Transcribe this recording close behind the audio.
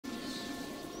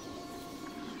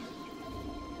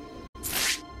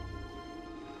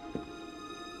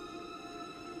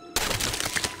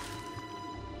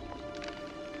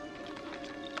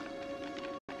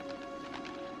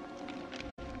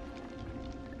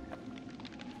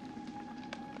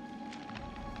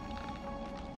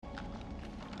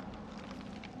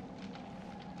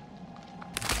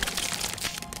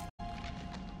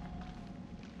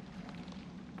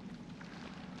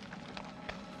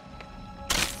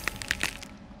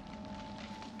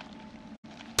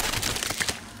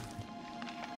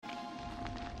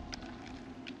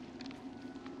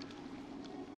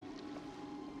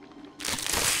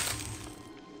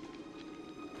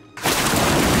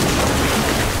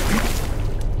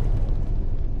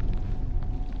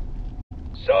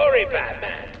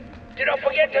Batman. Did I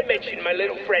forget to mention my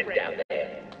little friend down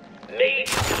there? Me,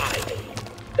 Tiny.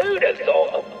 Who'd have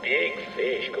thought a big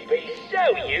fish could be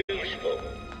so useful?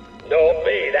 Not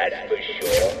me, that's for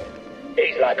sure.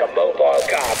 He's like a mobile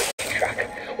garbage truck.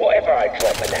 Whatever I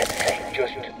drop in that tank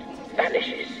just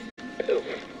vanishes. Poof.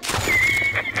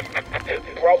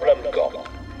 Problem gone.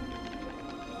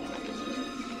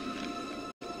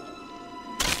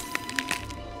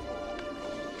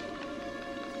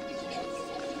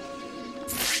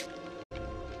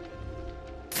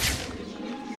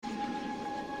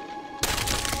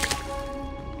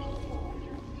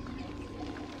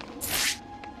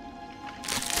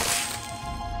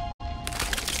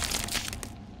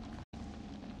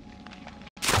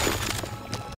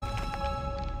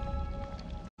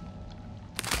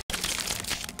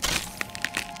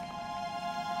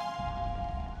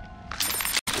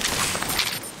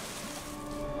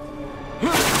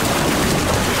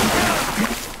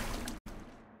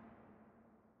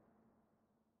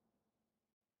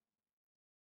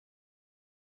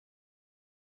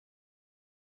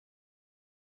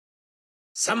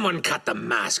 Someone cut the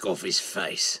mask off his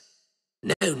face.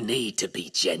 No need to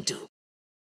be gentle.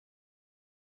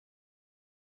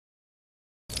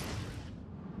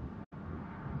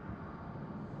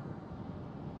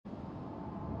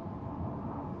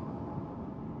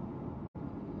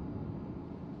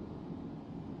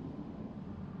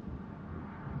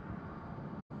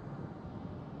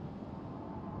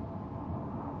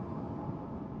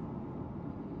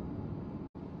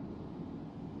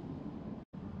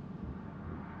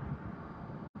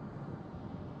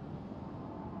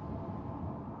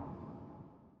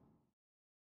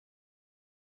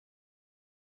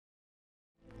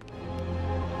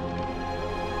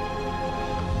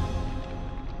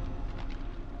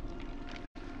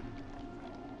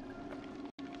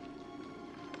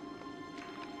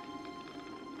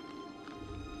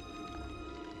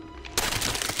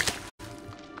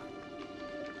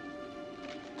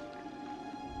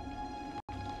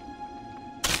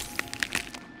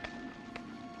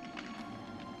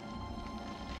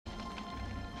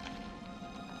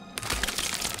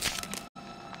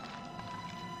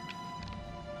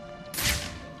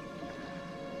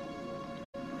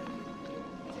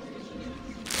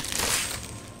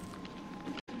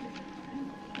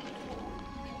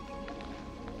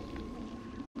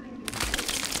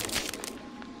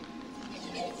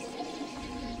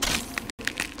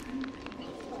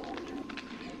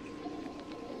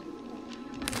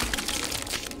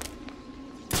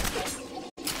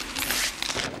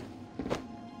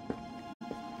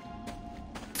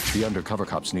 The undercover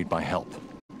cops need my help.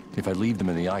 If I leave them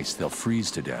in the ice, they'll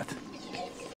freeze to death.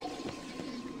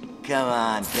 Come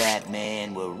on,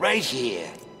 Batman, we're right here.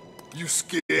 You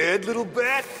scared, little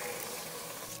bat?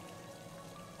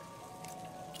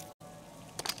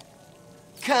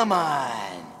 Come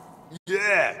on.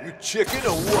 Yeah, you chicken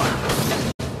or what?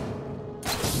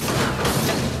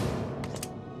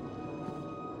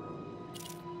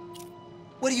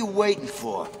 What are you waiting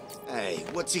for? Hey,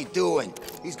 what's he doing?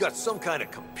 He's got some kind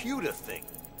of computer thing.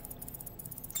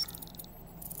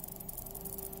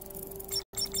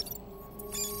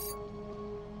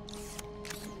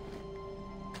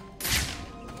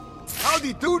 How'd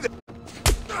he do that?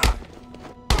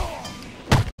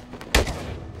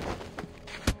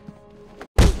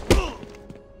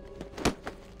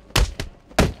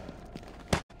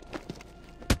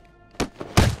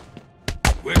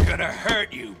 We're gonna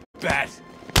hurt you, Bat.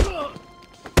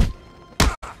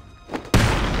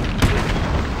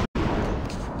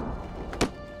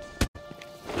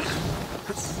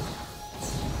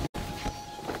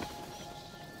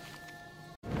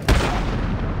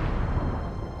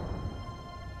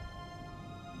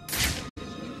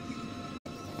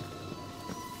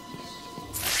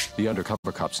 The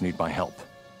undercover cops need my help.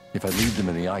 If I leave them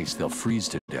in the ice, they'll freeze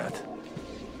to death.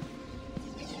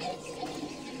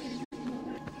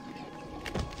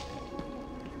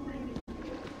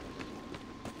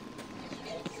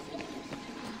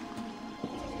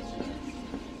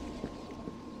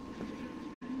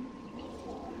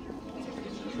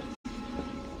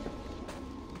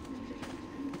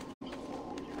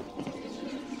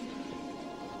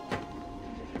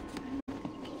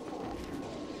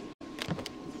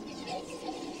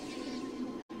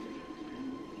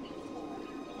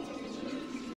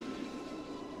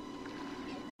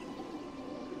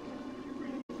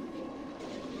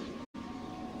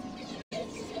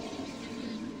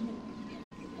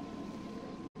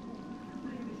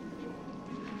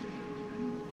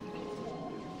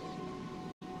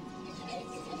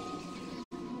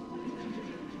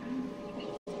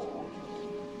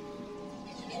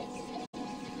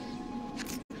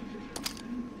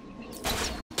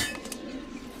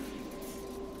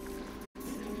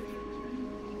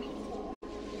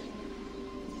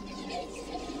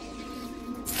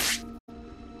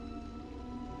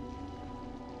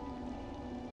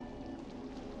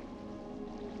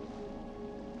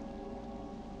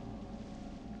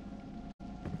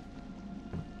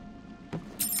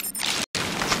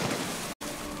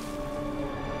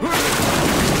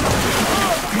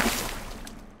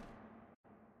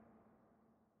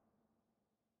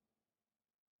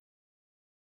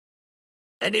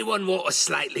 Anyone want a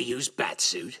slightly used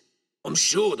batsuit? I'm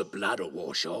sure the blood'll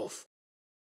wash off.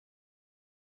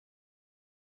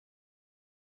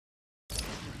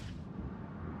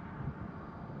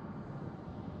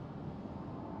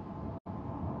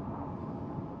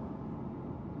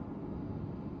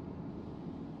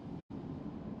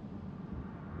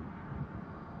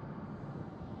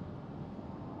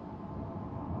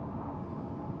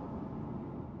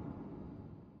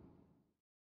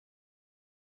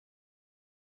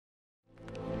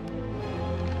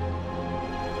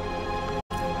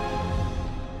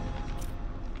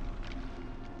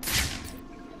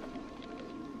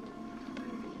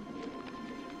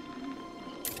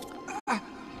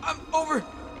 I'm over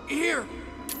here.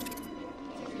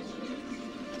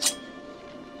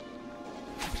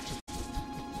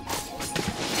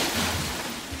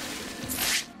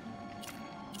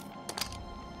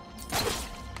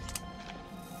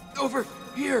 Over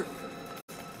here.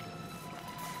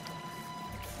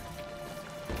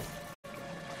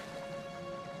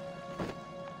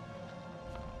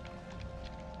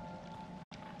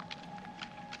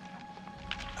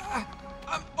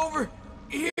 I'm over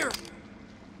here.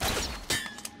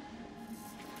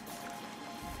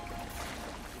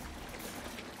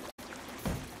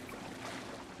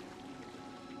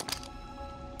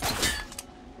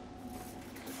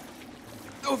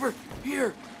 Over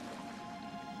here.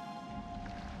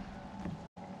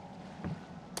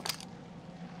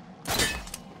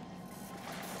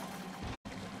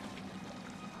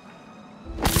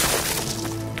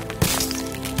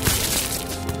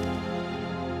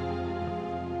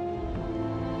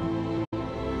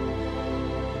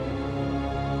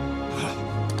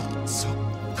 So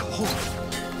cold.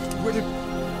 Where did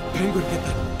Penguin get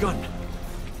that gun?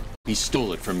 He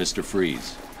stole it from Mr.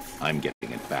 Freeze. I'm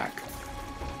getting it back.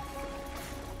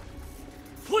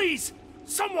 Please!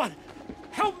 Someone!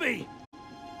 Help me!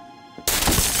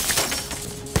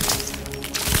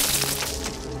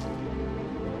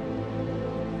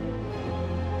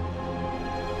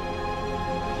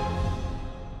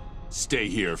 Stay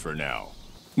here for now.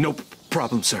 No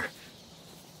problem, sir.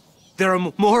 There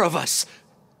are more of us.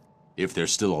 If they're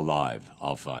still alive,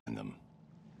 I'll find them.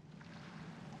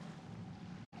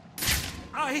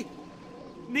 I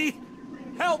need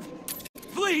help.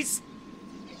 Please!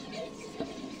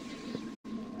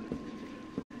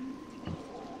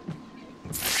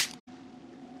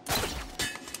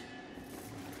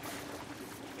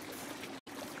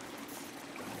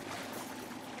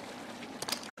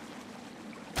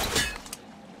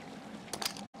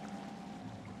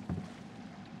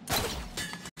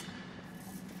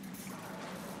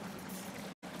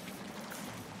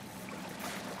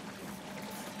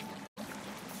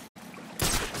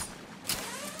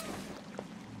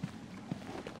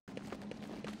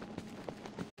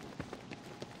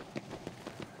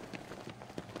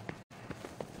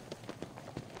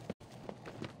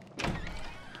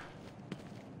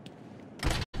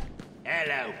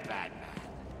 Hello, Batman.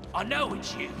 I know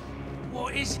it's you.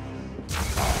 What is...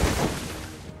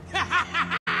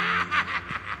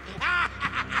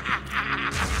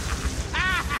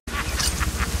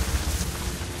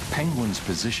 Penguin's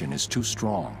position is too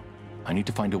strong. I need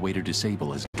to find a way to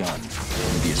disable his gun.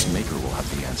 Maybe its maker will have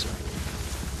the answer.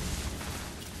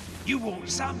 You want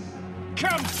some?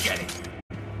 Come get it!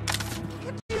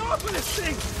 Get me off of this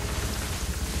thing!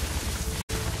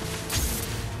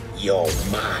 You're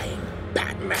mine,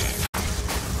 Batman.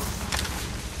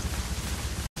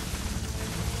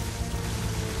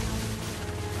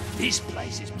 This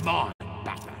place is mine,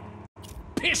 Batman.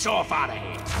 Piss off out of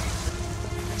here!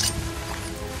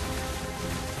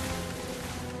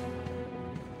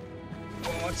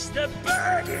 What's the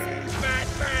burden,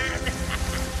 Batman?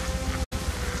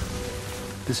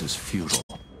 This is futile.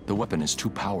 The weapon is too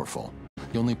powerful.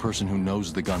 The only person who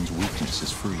knows the gun's weakness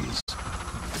is Freeze.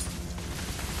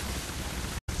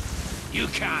 You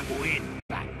can't win,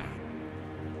 Batman.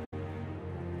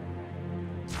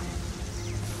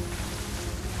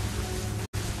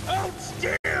 Hold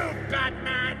still,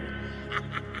 Batman!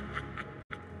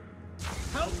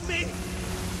 Help me!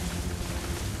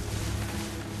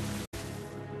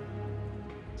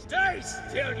 Stay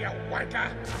still, you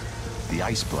wanker! The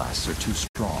ice blasts are too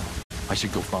strong. I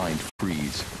should go find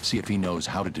Freeze, see if he knows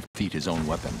how to defeat his own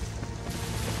weapon.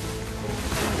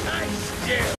 Stay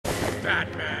still,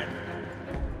 Batman!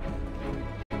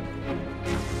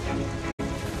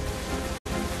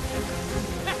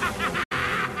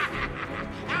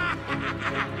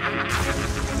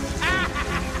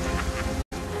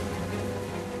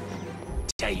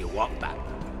 Tell you what, Batman.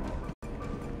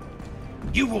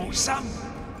 You want some?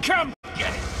 Come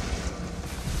get it!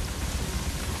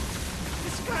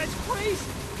 This guy guy's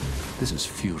crazy! This is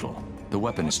futile. The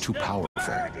weapon is too powerful.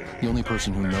 The only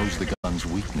person who knows the gun's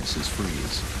weakness is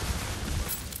Freeze.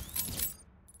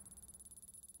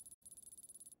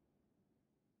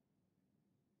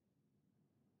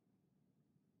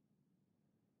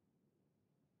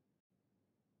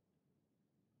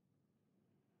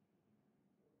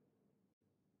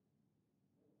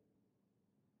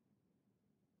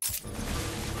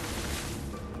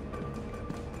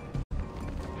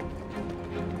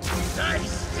 Stay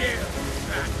still,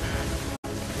 Batman.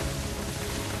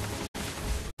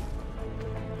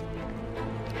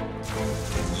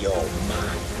 You're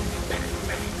mine,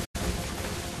 Batman.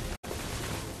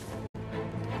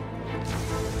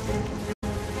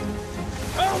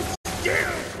 Hold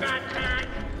still, Batman.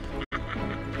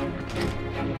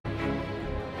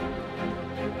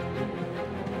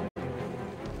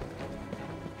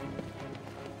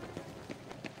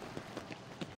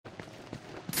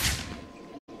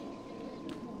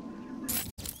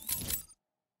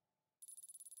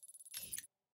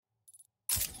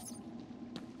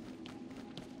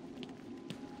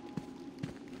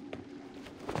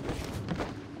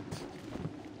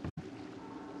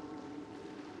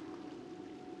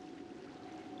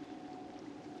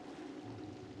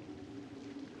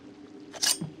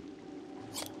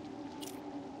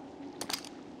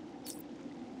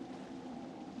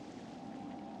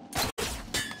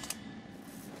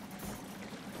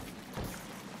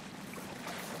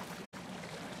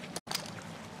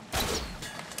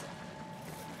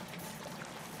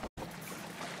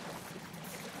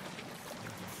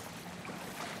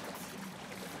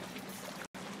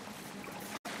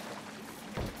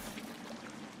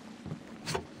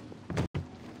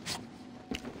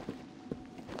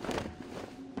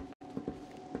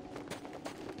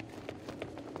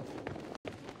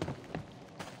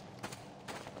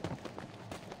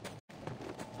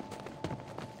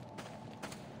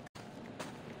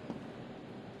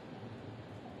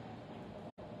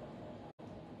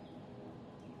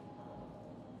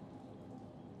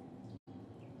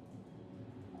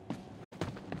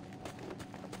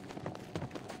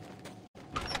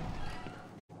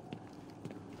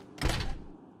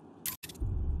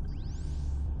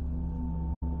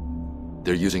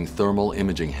 They're using thermal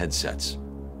imaging headsets.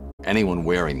 Anyone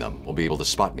wearing them will be able to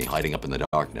spot me hiding up in the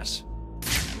darkness.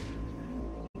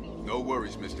 No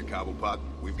worries, Mr. Cobblepot.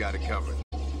 We've got it covered.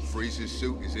 Freeze's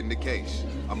suit is in the case.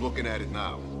 I'm looking at it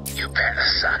now. You better,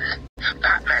 son.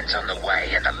 Batman's on the way,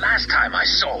 and the last time I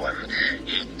saw him,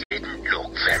 he didn't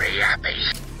look very happy.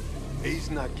 He's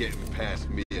not getting past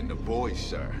me and the boys,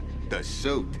 sir. The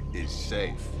suit is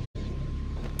safe.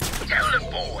 Tell the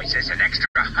boys there's an extra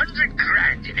 100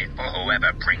 grand in it for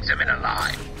whoever brings him in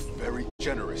alive. Very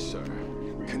generous, sir.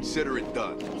 Consider it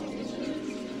done.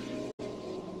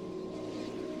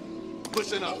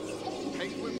 Listen up.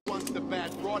 Penguin wants the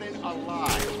bat brought in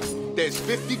alive. There's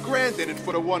 50 grand in it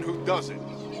for the one who does it.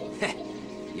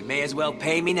 You may as well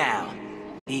pay me now.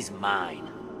 He's mine.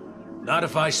 Not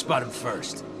if I spot him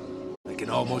first. I can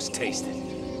almost taste it.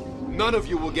 None of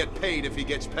you will get paid if he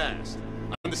gets past.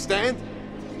 Understand?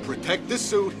 Protect the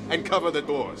suit and cover the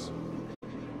doors.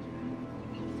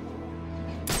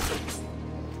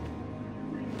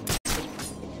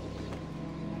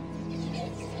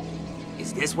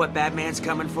 Is this what Batman's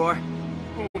coming for?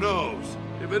 Who knows?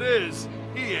 If it is,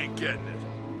 he ain't getting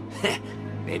it.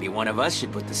 Maybe one of us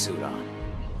should put the suit on.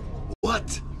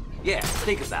 What? Yeah,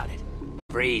 think about it.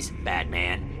 Freeze,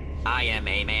 Batman. I am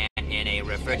a man in a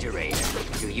refrigerator.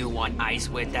 Do you want ice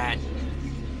with that?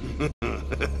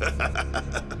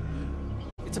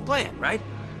 It's a plan, right?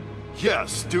 Yeah,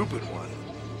 stupid one.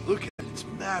 Look at it, it's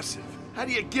massive. How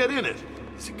do you get in it?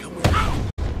 Does it come with...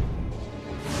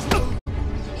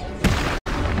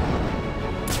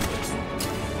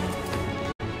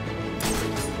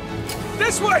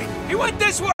 This way! He went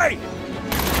this way!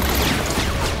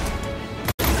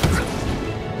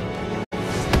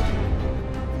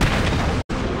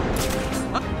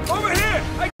 Over here!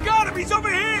 I got him! He's over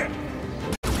here!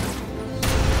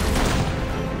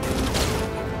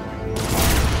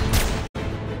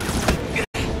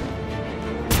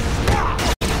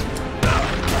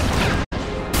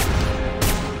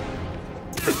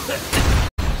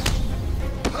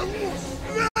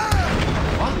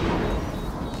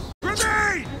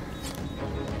 Grenade!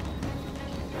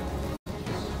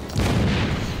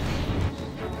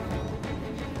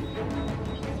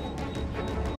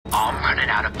 I'm running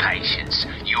out of patience.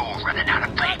 You're running out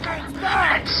of people.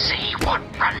 Let's see what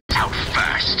runs out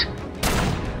first.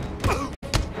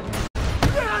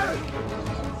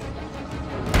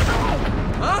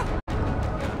 Huh?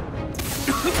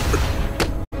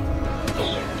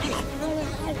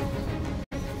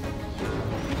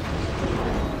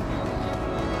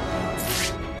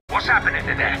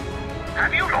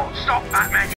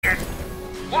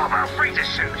 former freezer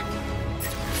suit.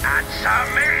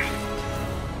 Answer me!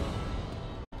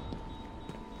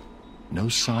 No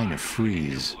sign of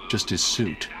Freeze, just his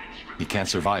suit. He can't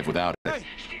survive without it.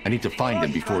 I need to find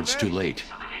him before it's too late.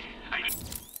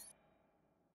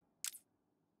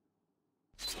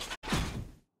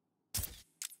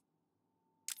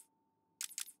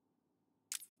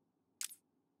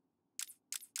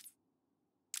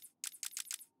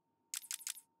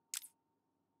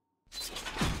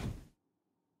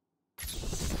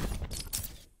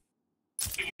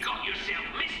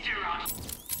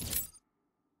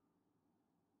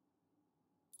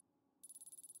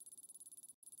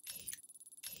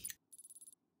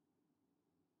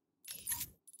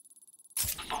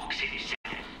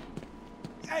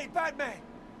 Hey, Batman!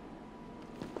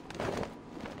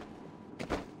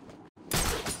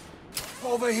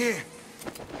 Over here.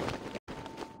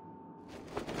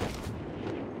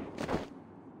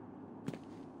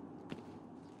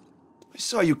 I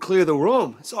saw you clear the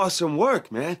room. It's awesome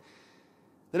work, man.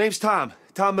 The name's Tom.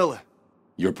 Tom Miller.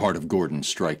 You're part of Gordon's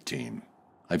strike team.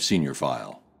 I've seen your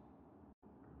file.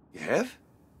 You have?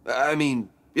 I mean,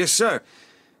 yes, sir.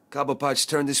 Cobblepot's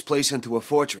turned this place into a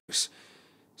fortress.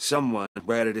 Someone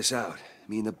ratted us out.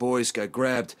 Me and the boys got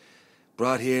grabbed,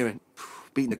 brought here, and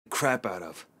beaten the crap out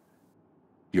of.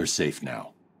 You're safe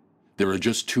now. There are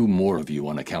just 2 more of you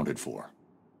unaccounted for.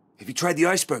 Have you tried the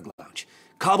Iceberg Lounge?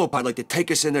 Cobblepot like to take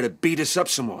us in there to beat us up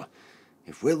some more.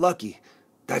 If we're lucky,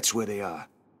 that's where they are.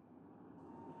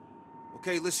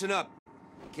 Okay, listen up.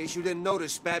 In case you didn't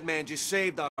notice, Batman just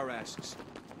saved our asses.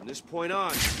 From this point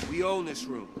on, we own this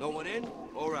room. No one in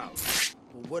or out.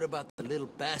 Well, what about the little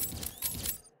bastard?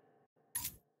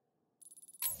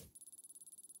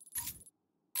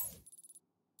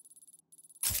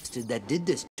 That did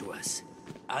this to us.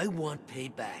 I want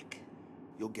payback.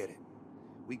 You'll get it.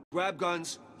 We grab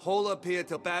guns, hole up here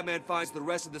till Batman finds the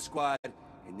rest of the squad,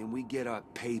 and then we get our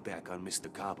payback on Mr.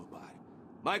 Cobblepot.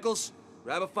 Michaels,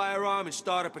 grab a firearm and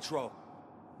start a patrol.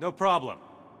 No problem.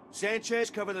 Sanchez,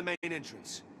 cover the main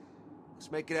entrance. Let's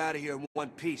make it out of here in one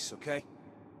piece, okay?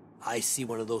 I see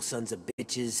one of those sons of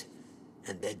bitches,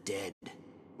 and they're dead.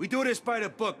 We do this by the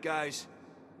book, guys.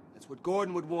 That's what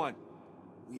Gordon would want.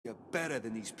 We are better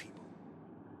than these people.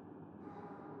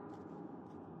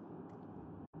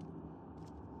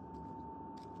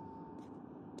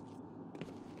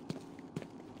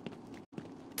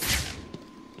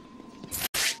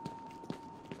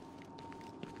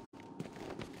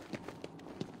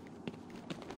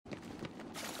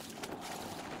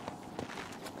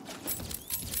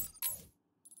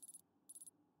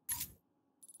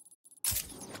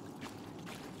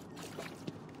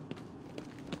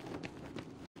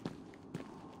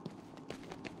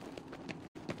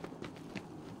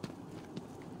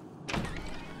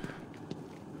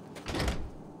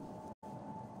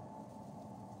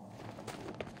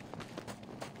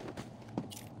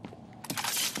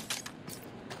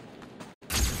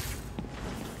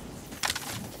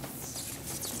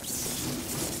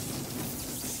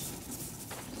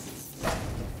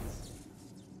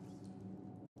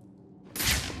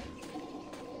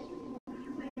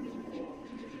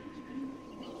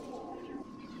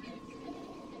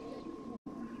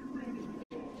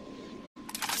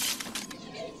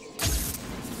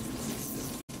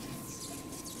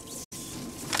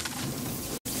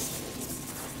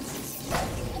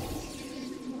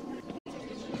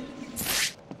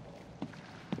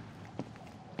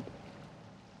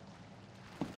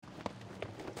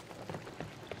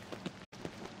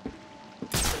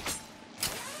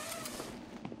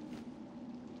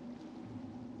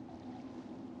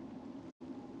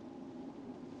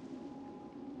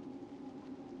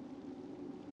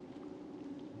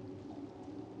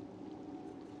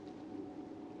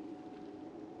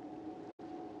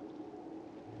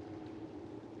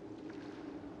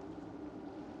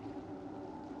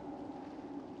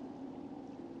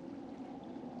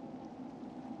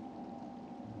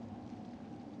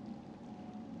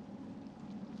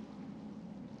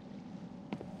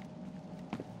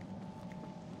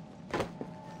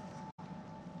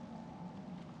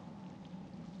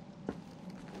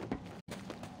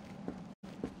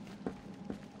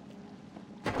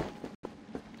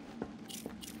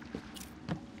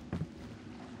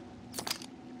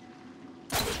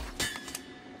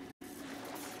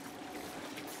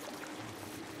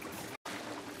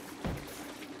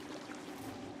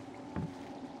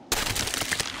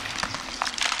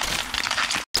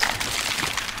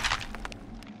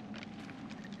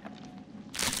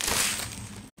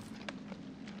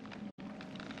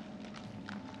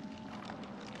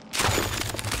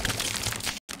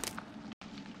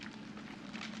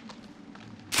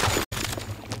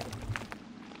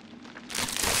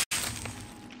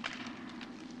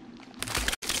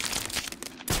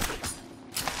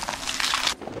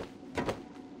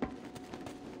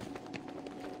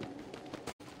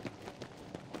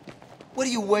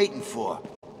 are you waiting for?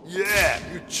 Yeah,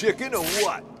 you chicken or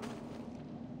what?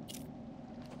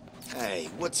 Hey,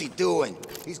 what's he doing?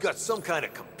 He's got some kind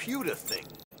of computer thing.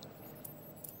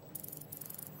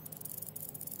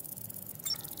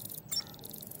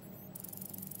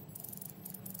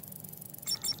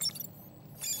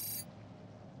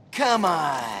 Come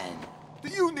on! Do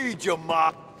you need your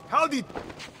mop? How did...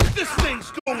 This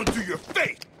thing's going to your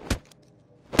face!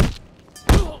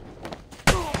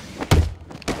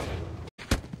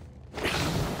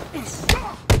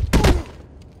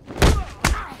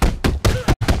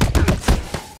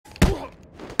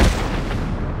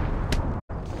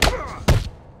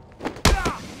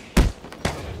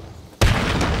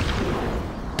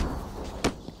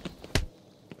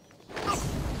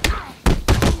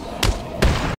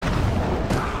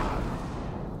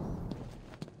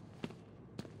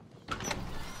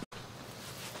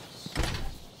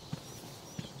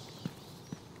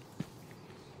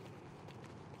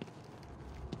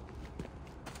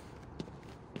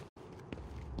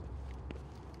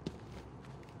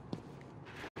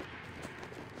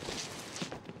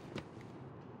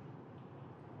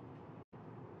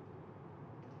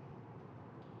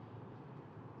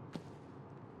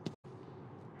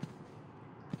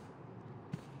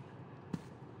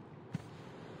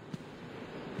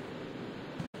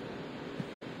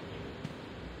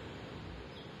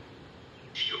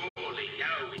 Surely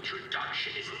no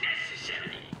introduction is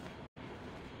necessary.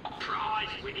 A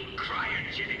prize-winning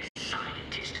cryogenic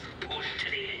scientist pushed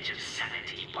to the edge of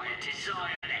sanity by a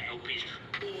desire to help his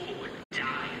poor,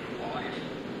 dying wife.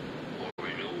 Or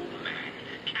an old man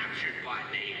captured by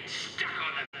me and stuck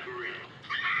on the grill.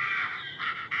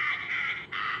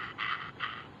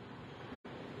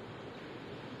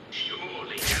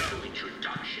 Surely no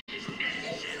introduction is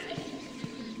necessary.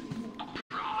 A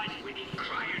prize-winning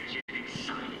cryogenic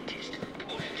scientist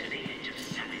pushed to the edge of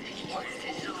sanity by a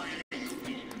desire to help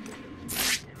his...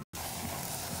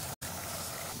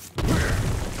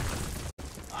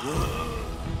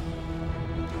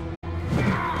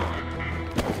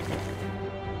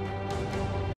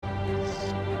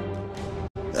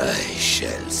 I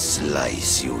shall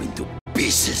slice you into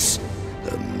pieces,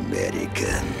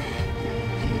 American.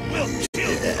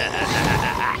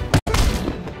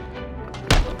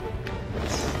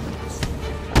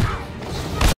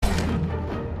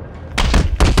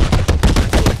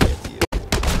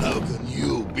 How can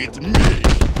you beat me?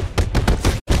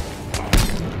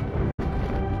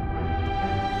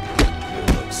 You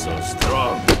look so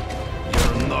strong.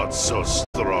 You're not so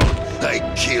strong. I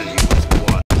kill you with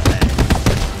one hand.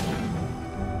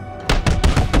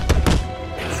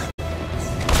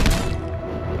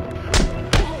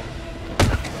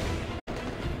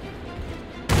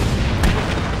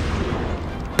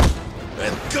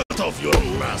 And cut off your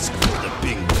mask for the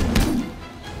penguin.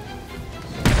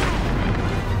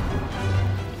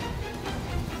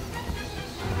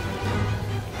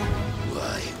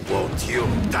 Why won't you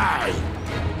die?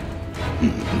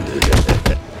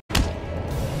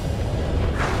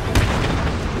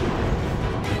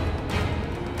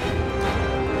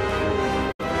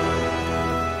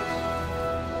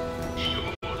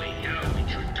 Surely no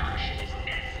introduction is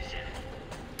necessary.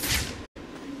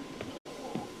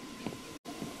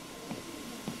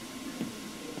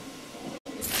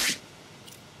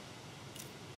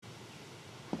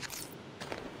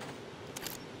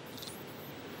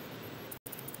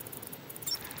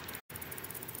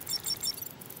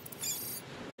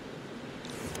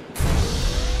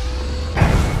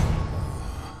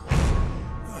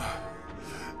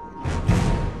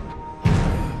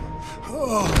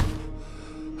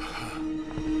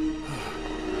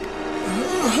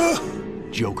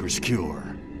 Joker's cure.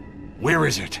 Where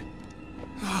is it?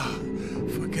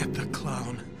 Forget the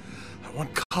clown. I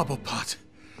want Cobblepot.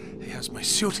 He has my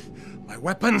suit, my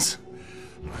weapons.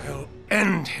 I'll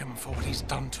end him for what he's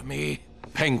done to me.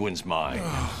 Penguin's mine.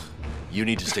 You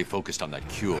need to stay focused on that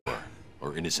cure,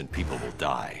 or innocent people will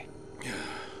die.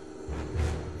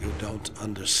 You don't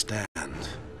understand.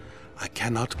 I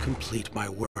cannot complete my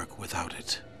work without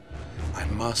it. I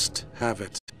must have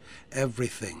it.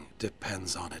 Everything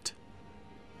depends on it.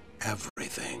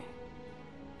 Everything.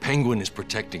 Penguin is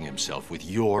protecting himself with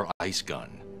your ice gun.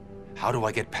 How do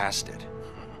I get past it?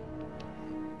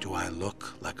 Do I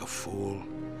look like a fool?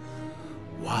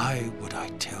 Why would I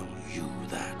tell you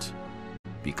that?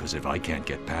 Because if I can't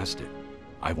get past it,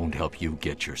 I won't help you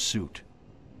get your suit.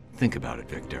 Think about it,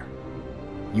 Victor.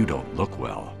 You don't look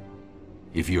well.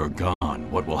 If you're gone,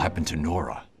 what will happen to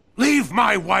Nora? Leave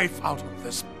my wife out of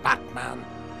this, Batman.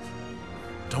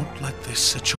 Don't let this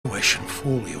situation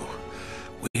fool you.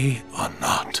 We are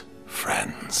not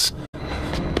friends.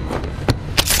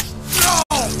 No!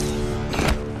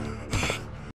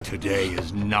 Today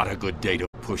is not a good day to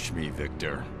push me,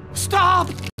 Victor. Stop!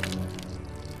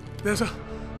 There's a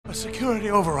security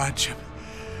override chip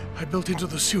I built into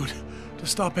the suit to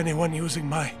stop anyone using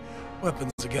my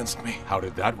weapons against me. How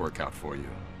did that work out for you?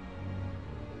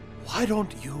 Why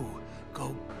don't you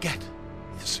go get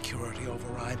the security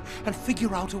override and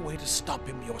figure out a way to stop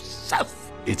him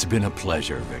yourself? It's been a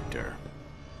pleasure, Victor.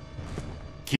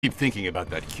 Keep thinking about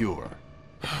that cure.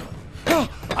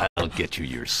 I'll get you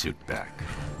your suit back.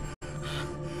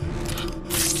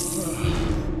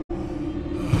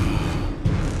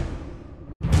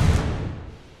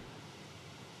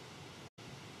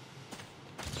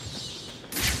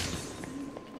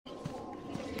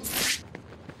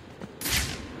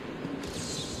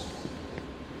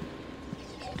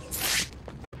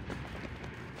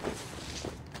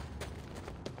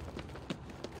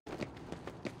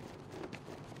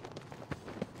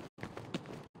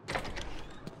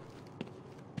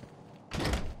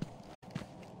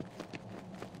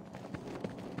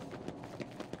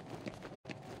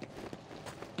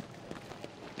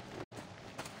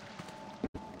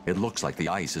 It looks like the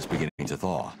ice is beginning to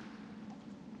thaw.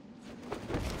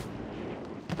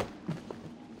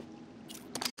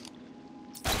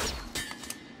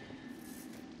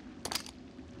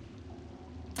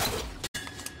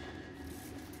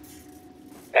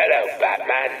 Hello,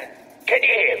 Batman. Can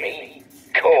you hear me?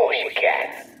 Course you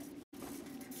can.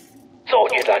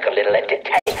 Thought you'd like a little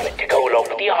entertainment to go along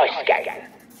with the ice skating.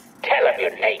 Tell him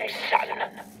your name, son.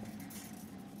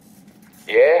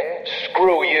 Yeah?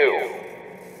 Screw you.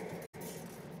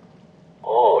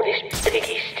 Oh, this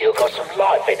piggy's still got some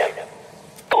life in him.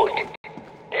 Good.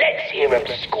 Let's hear him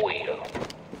squeal.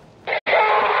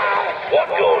 What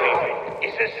you're hearing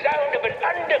is the sound of an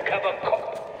undercover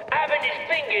cop having his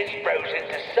fingers frozen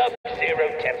to sub-zero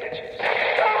temperatures.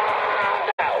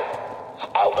 Now,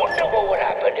 I wonder what would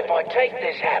happen if I take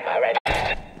this hammer and...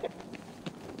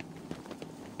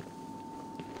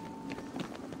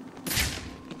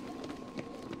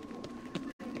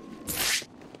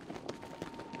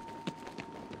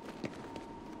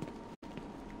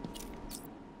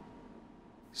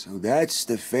 So that's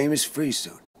the famous free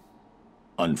suit.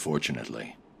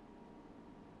 Unfortunately.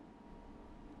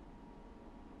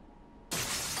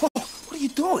 Oh, what are you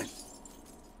doing?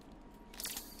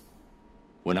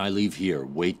 When I leave here,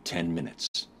 wait 10 minutes.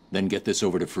 Then get this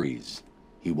over to Freeze.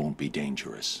 He won't be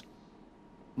dangerous.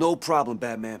 No problem,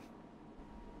 Batman.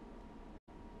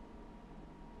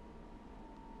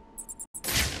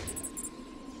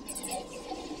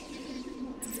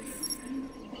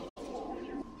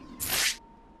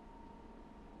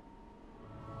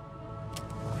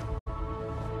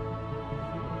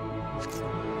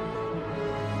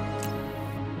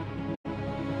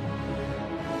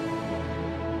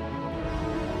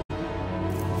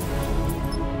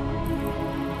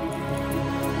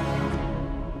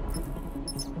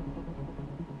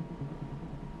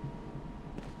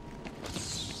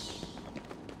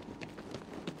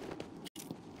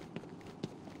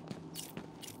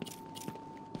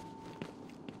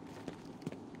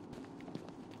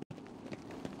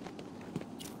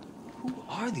 Who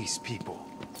are these people?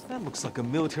 That looks like a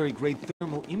military-grade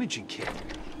thermal imaging kit.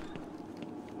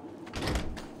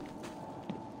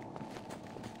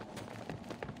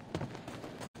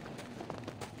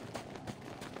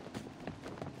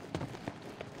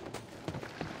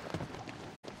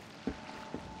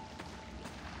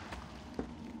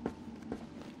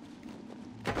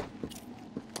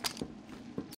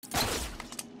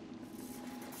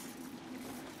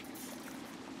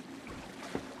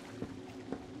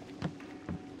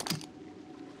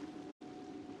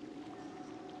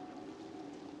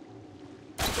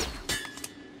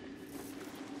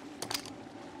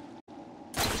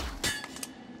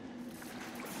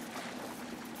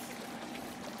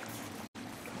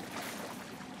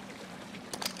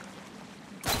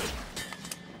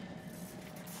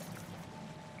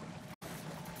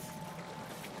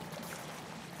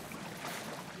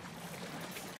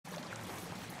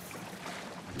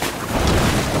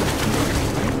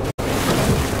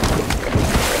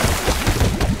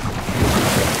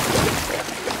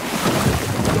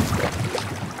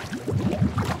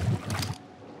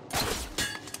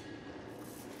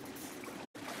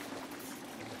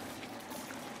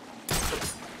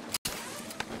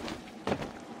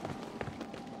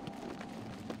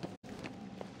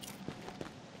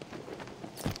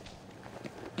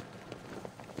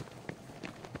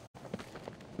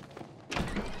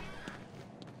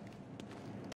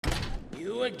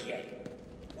 You again.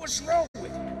 What's wrong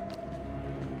with you?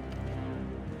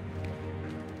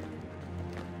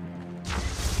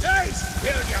 Nice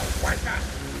kill, you wanker!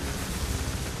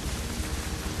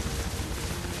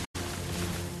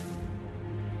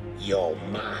 You're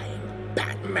mine,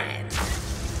 Batman.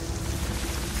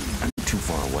 I'm too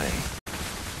far away.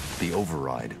 The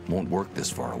override won't work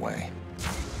this far away.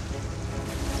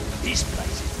 This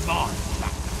place is mine,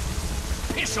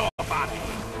 Batman. Piss off out of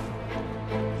here.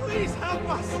 Please help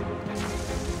us!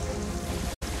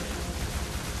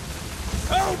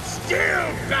 Hold still,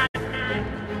 Batman!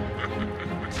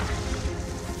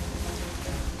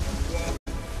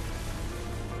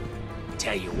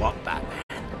 Tell you what, Batman.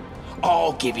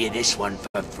 I'll give you this one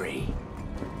for free.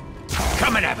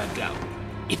 Come and have a go.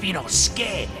 If you're not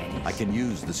scared, that is. I can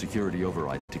use the security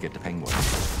override to get to Penguin.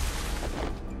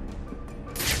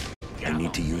 I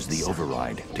need to use the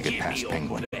override to get past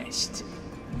Penguin. Best.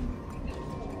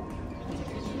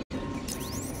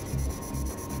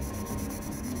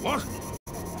 What?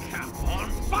 Come on,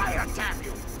 fire tap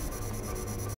you!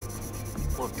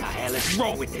 What the hell is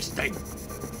wrong with this thing?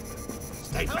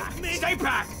 Stay back! Stay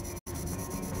back!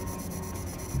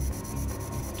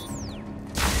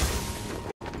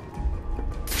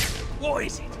 What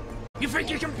is it? You think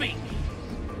you can beat me?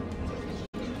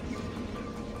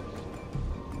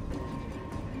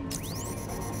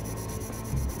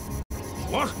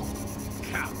 What?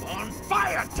 Come on,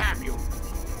 fire tap you!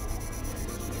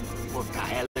 What the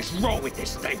hell is wrong with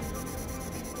this thing?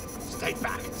 Stay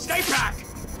back! Stay back!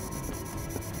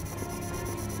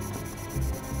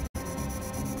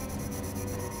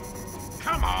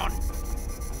 Come on!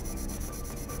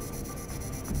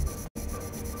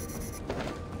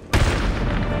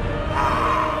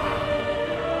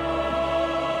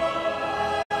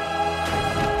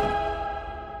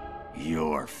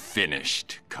 You're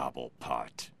finished,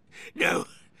 Cobblepot. No,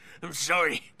 I'm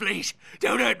sorry. Please,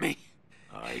 don't hurt me.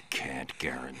 I can't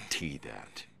guarantee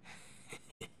that.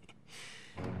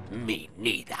 Me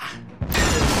neither.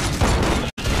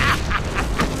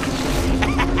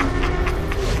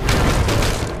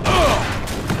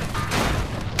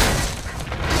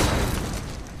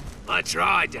 I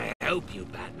tried to help you,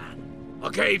 Batman. I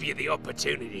gave you the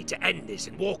opportunity to end this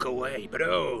and walk away, but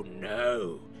oh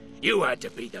no. You had to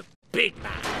be the big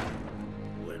man.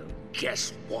 Well,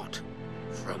 guess what?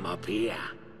 From up here,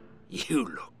 you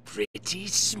look pretty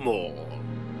small.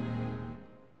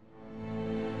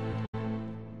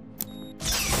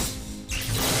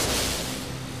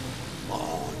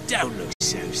 Oh, don't look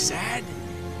so sad.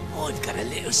 I've got a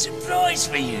little surprise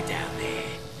for you down there.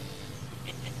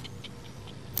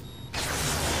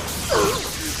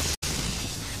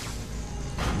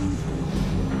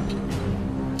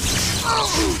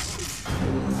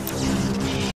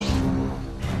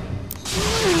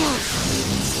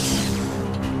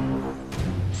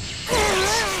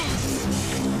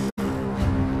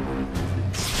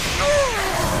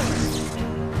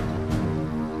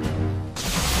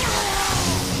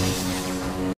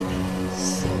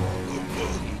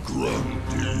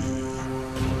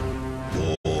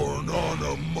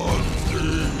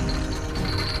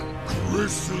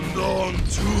 Christened on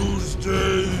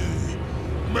Tuesday,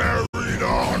 married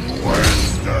on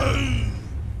Wednesday.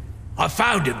 I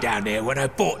found him down there when I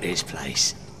bought this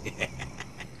place.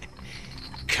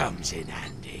 Comes in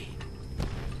handy.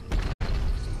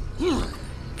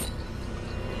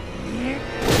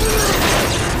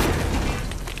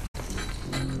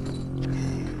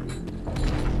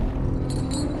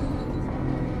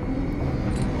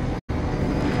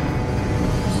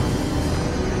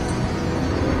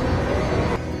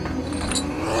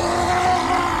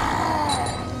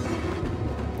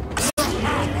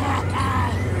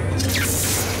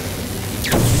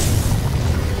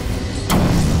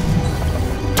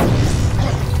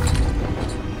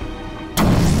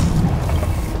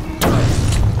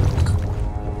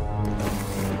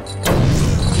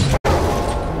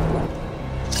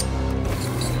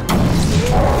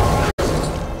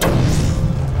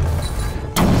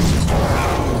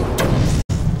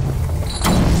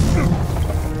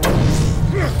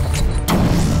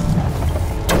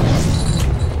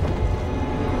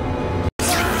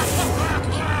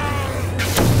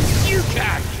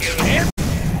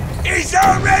 He's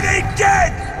already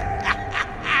dead!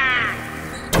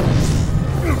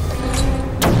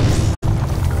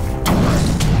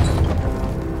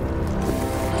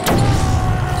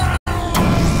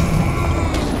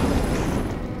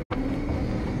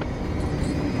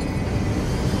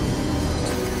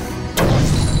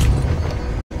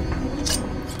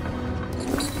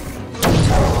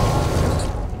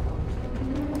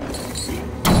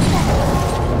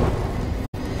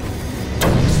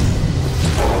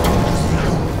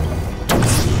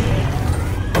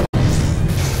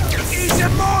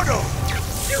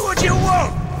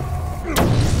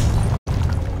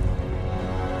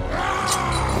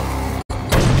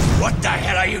 What the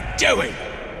hell are you doing?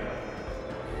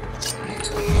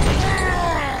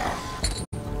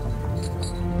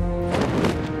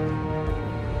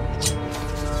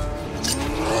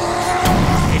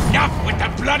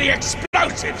 bloody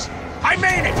explosives! I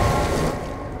mean it!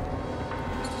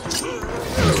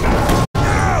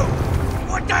 No!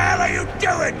 What the hell are you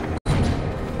doing?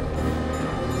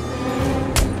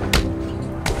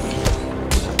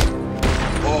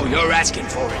 Oh, you're asking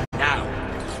for it now.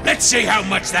 Let's see how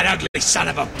much that ugly son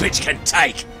of a bitch can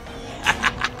take.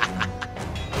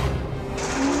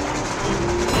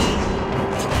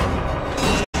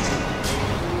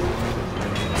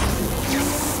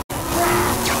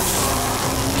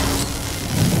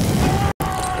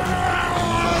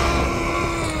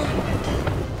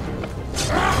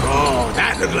 Oh,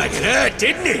 that looked like it hurt,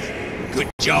 didn't it? Good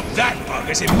job that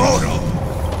bugger's immortal.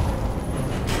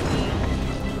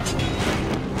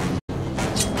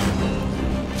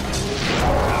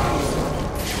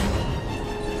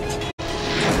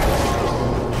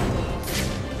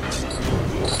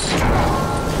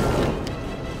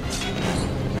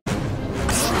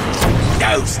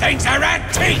 Those things are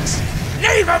antiques!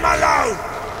 Leave them alone!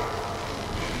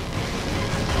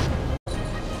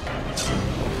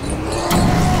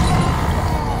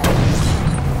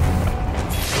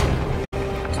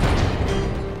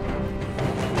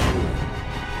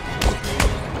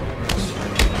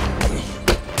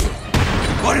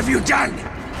 What have you done?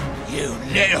 You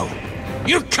little...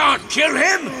 You can't kill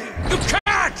him! You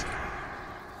can't!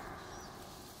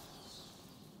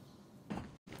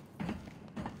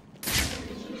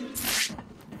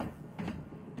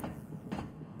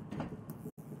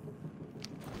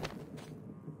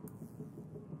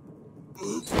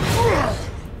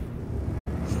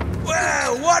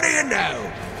 Well, what do you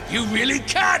know? You really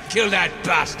can't kill that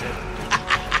bastard!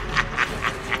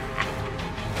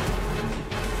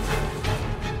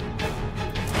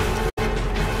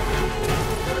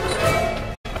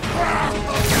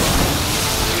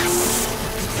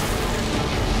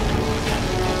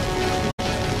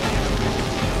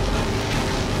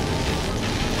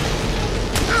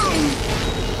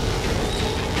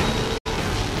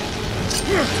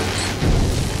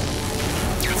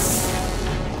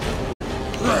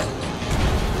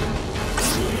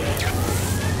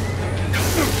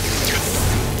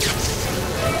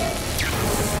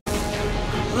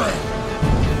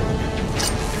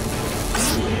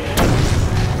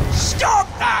 Stop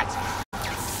that!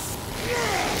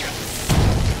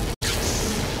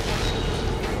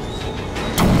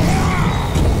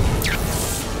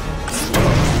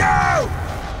 No!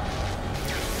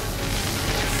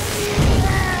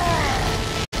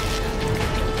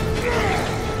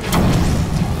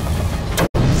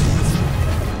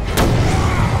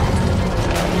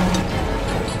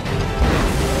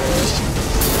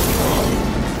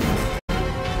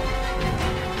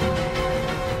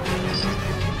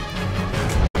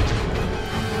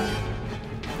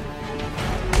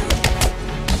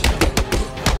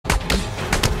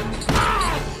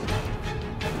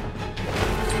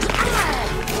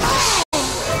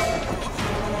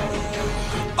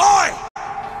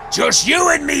 Just you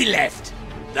and me left.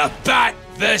 The bat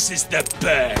versus the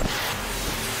bird.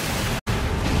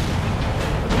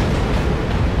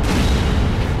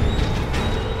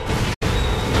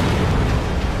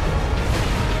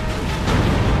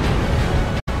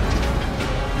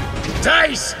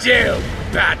 Stay still,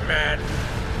 Batman.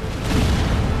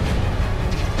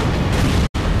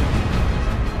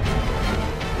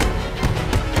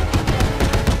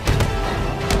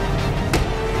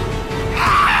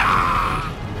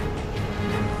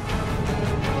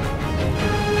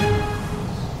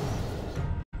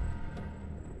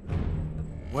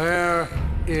 Where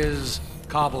is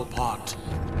Cobblepot?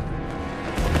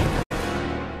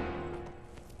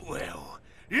 Well,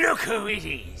 look who it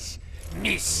is.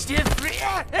 Mr.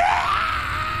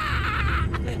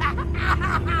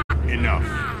 Enough.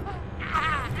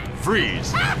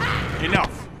 Freeze!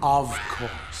 Enough! Of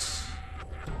course.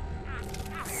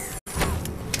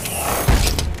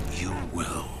 You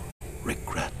will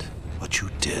regret what you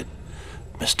did,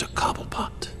 Mr.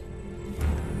 Cobblepot.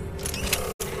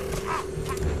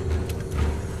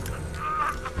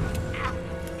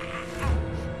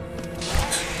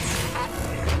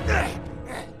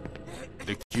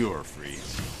 The cure,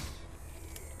 Freeze.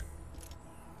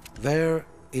 There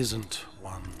isn't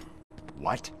one.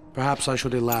 What? Perhaps I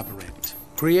should elaborate.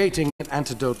 Creating an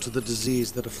antidote to the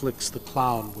disease that afflicts the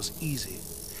clown was easy.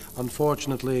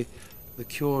 Unfortunately, the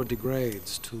cure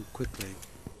degrades too quickly.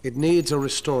 It needs a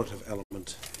restorative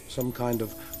element, some kind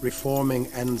of reforming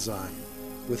enzyme.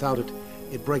 Without it,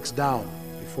 it breaks down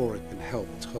before it can help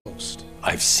its host.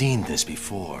 I've seen this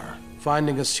before.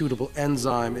 Finding a suitable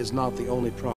enzyme is not the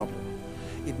only problem.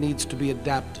 It needs to be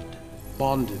adapted,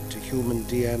 bonded to human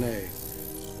DNA.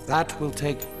 That will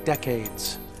take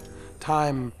decades.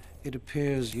 Time, it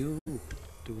appears, you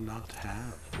do not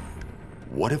have.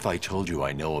 What if I told you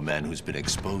I know a man who's been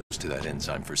exposed to that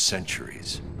enzyme for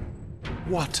centuries?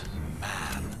 What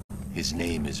man? His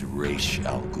name is Ra's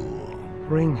al Ghul.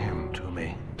 Bring him to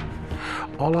me.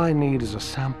 All I need is a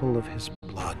sample of his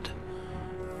blood.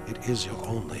 It is your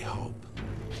only hope.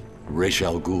 Ra's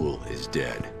al Ghul is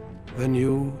dead. Then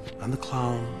you and the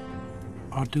clown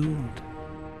are doomed.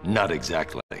 Not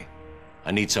exactly.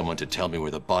 I need someone to tell me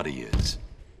where the body is.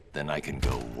 Then I can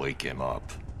go wake him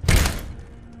up.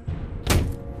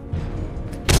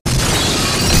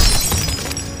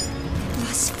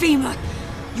 Blasphemer!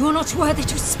 You are not worthy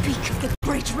to speak of the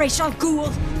great Ra's al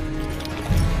Ghul!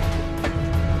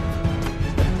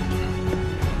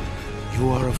 You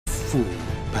are a fool,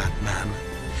 Batman.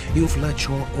 You've let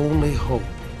your only hope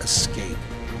escape.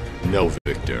 No,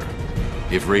 Victor.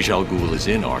 If Ra's al Ghul is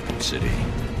in Arkham City,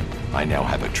 I now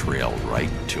have a trail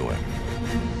right to him.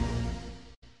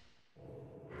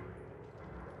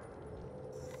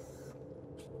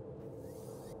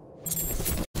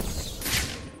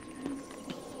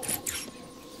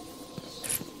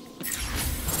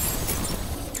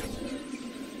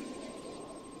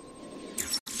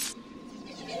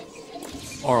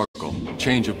 Oracle,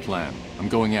 change of plan. I'm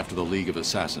going after the League of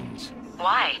Assassins.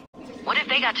 Why? What have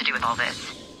they got to do with all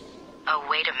this? Oh,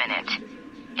 wait a minute.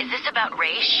 Is this about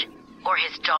Ra's or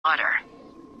his daughter?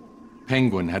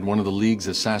 Penguin had one of the League's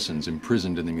assassins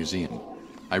imprisoned in the museum.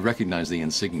 I recognize the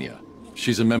insignia.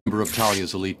 She's a member of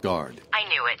Talia's elite guard. I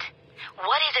knew it.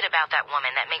 What is it about that woman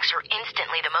that makes her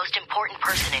instantly the most important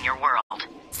person in your world?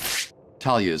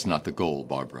 Talia is not the goal,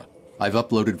 Barbara. I've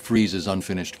uploaded Freeze's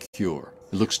unfinished cure.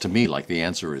 It looks to me like the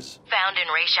answer is... found in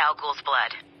Ra's al Ghul's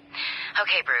blood.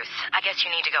 Okay, Bruce, I guess you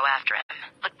need to go after him.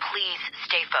 But please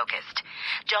stay focused.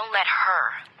 Don't let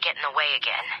her get in the way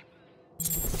again.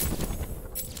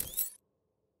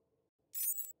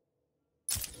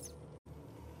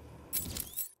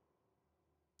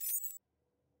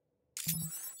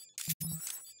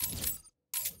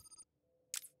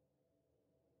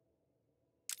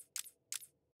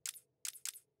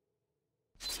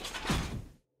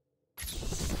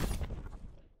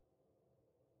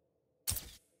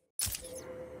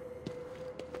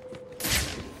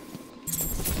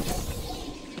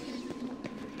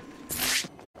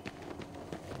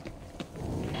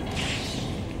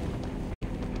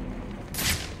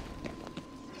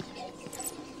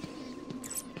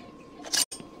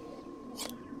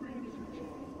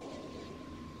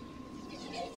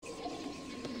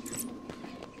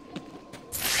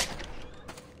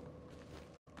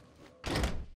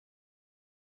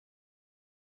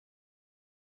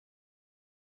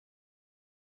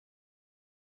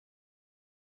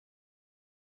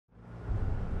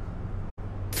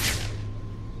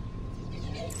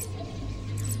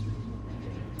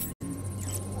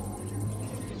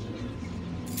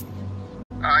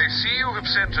 I see you have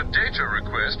sent a data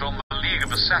request on the League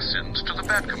of Assassins to the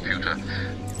Bat computer.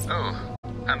 Oh,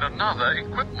 and another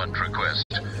equipment request.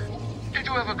 Did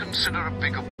you ever consider a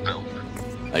bigger build?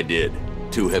 I did.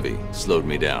 Too heavy. Slowed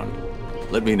me down.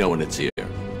 Let me know when it's here.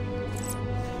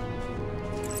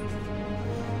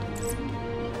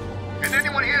 Can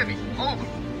anyone hear me? Over.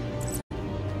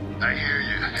 I hear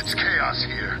you. It's chaos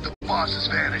here. The boss has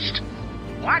vanished.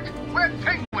 What? Where'd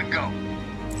Penguin go?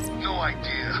 No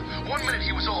idea. One minute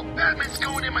he was all, Batman's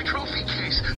going in my trophy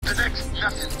case. The next,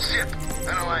 nothing. Zip.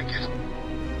 I don't like it.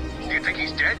 Do you think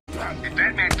he's dead? Did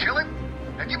Batman kill him?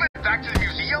 Have you been back to the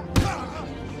museum?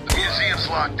 The museum's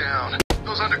locked down.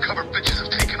 Those undercover bitches have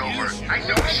taken over. I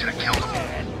knew we should have killed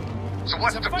them. So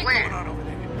what's the plan?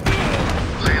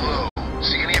 Lay low.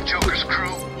 See any of Joker's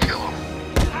crew? Kill them.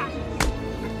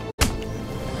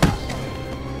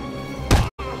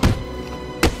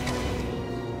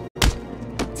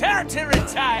 Time to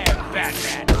retire,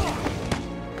 Batman!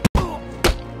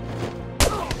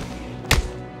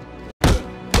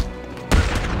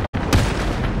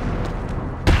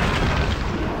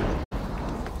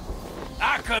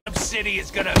 Arkham City is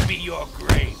gonna be your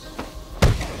grave.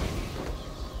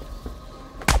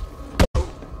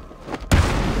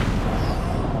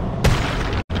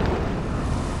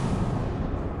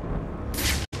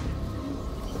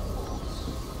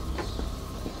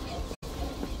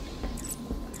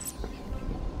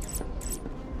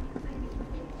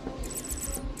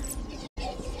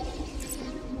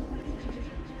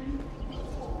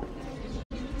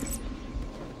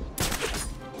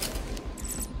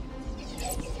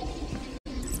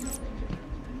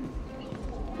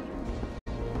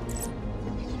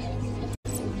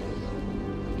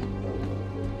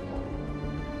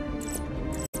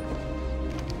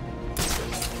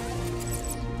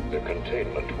 The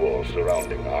containment wall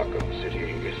surrounding Arkham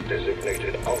City is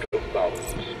designated out of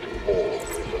bounds.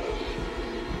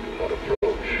 not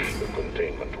approach the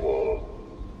containment wall.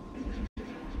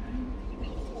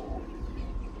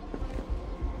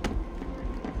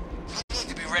 We need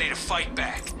to be ready to fight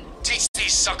back. Teach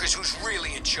these suckers who's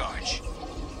really in charge.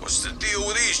 What's the deal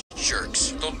with these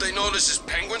jerks? Don't they know this is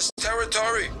Penguin's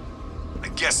territory? I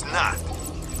guess not.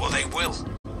 Well, they will.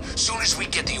 Soon as we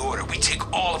get the order, we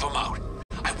take all of them out.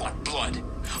 I want blood.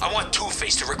 I want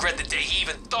Two-Face to regret the day he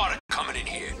even thought of coming in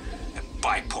here. That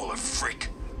bipolar freak.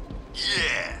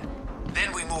 Yeah.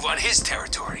 Then we move on his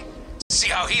territory. See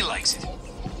how he likes it.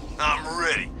 I'm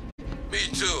ready. Me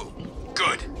too.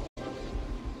 Good.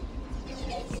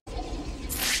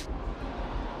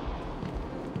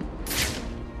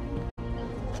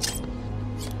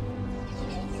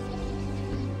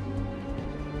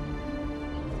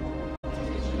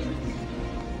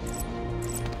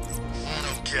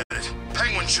 Get it.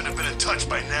 Penguin should have been in touch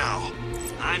by now.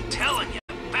 I'm telling you,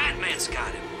 Batman's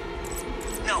got him.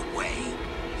 No way.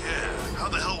 Yeah, how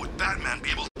the hell would Batman be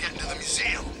able to get into the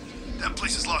museum? That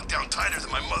place is locked down tighter than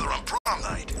my mother on prom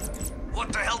night.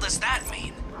 What the hell does that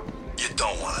mean? You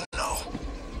don't want to know.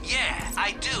 Yeah,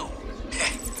 I do.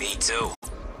 Me too.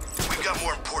 We've got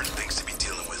more important things to be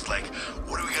dealing with, like,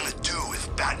 what are we gonna do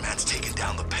if Batman's taken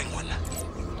down the Penguin?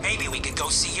 Maybe we could go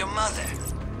see your mother.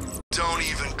 Don't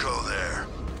even go there.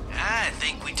 I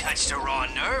think we touched a raw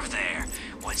nerve there.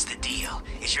 What's the deal?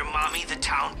 Is your mommy the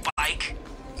town bike?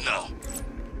 No.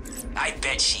 I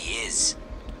bet she is.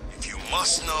 If you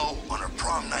must know, on her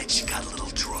prom night she got a little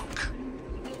drunk.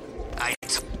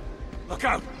 Look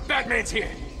out! Batman's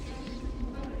here!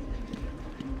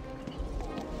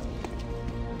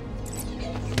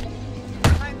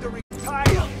 Time to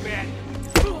retire, man!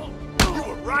 You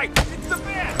were right! It's the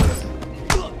man!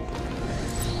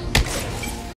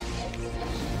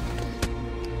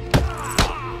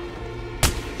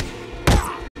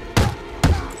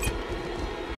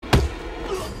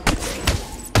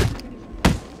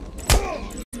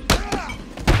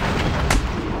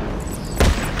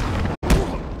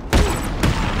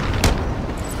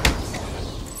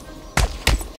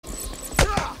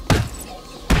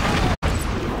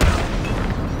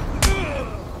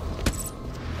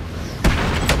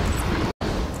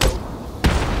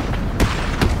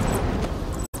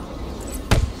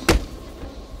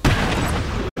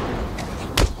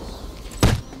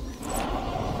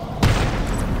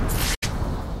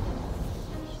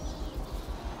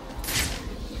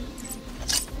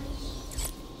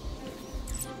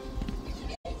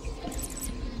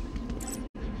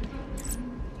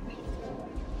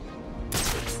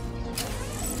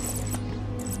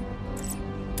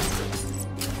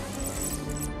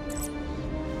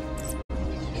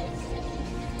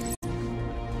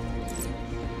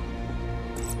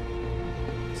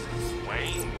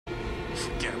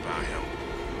 Forget about him.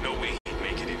 No way he'd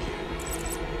make it in here.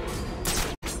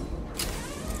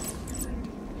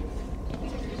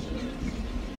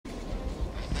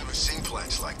 Never seen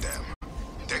plants like them.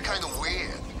 They're kind of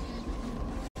weird.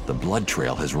 The blood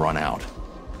trail has run out.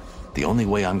 The only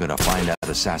way I'm gonna find that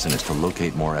assassin is to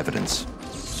locate more evidence.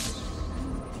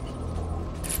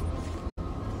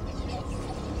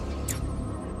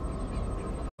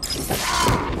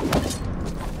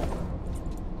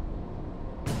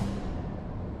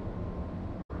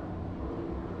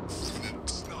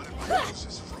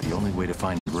 The only way to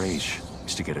find Raish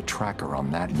is to get a tracker on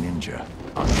that ninja.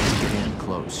 I'm gonna get in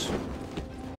close.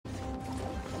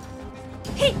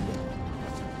 Hey!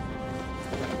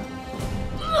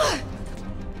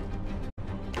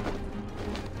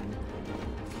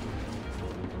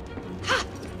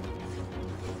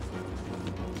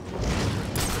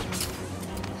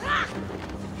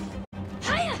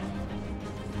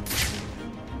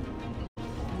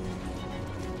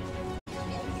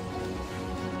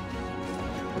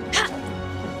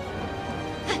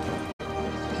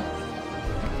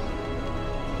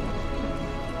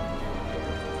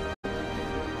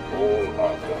 All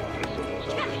Arkham prisons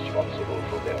are responsible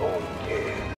for their own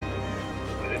care.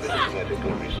 Limited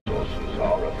medical resources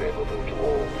are available to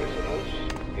all prisoners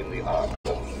in the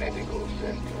Arkham Medical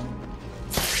Center.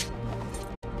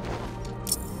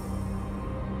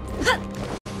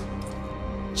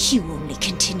 You only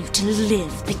continue to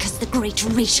live because the great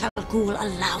Ra's al Ghul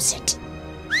allows it.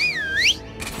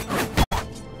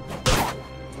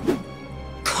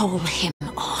 Call him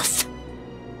off.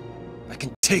 I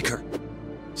can take her.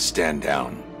 Stand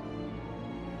down.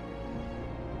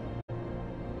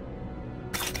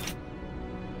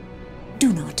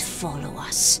 Do not follow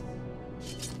us.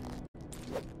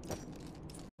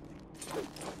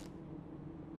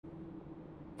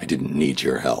 I didn't need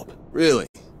your help. Really?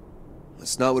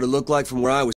 That's not what it looked like from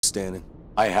where I was standing.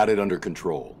 I had it under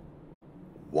control.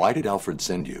 Why did Alfred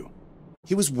send you?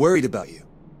 He was worried about you.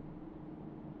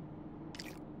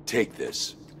 Take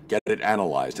this. Get it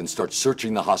analyzed and start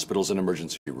searching the hospitals and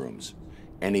emergency rooms.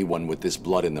 Anyone with this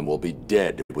blood in them will be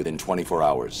dead within 24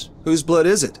 hours. Whose blood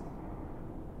is it?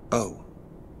 Oh.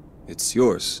 It's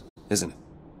yours, isn't it?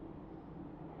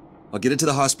 I'll get it to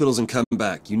the hospitals and come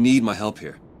back. You need my help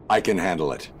here. I can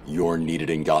handle it. You're needed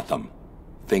in Gotham.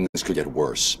 Things could get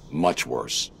worse. Much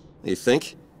worse. You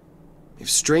think? If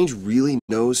Strange really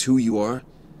knows who you are,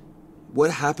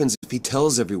 what happens if he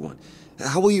tells everyone?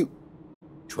 How will you...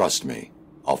 Trust me.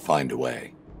 I'll find a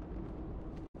way.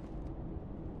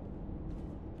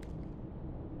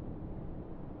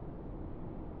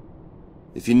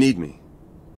 If you need me,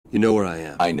 you know where I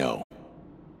am. I know.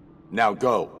 Now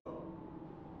go.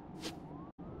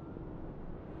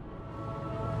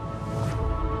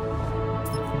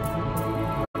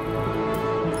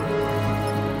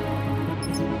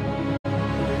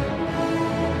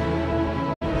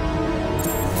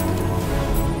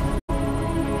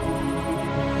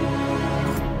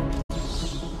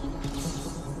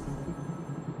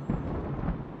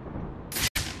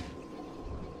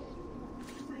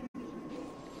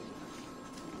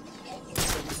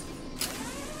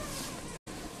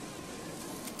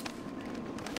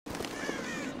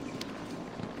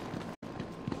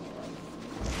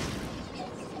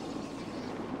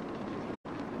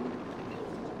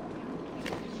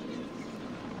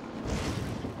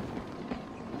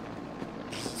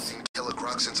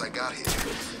 Since I got here.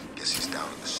 Guess he's down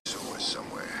in the sewers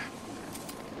somewhere.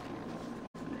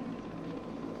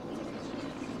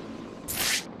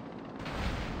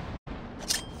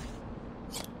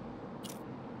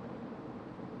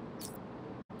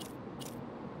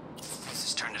 This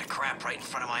is turning to crap right in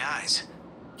front of my eyes.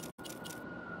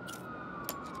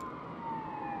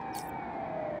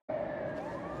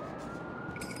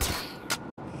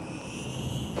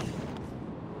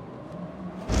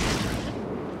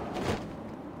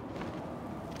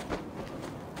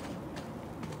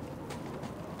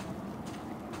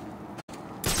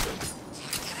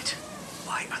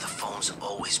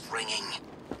 Always ringing.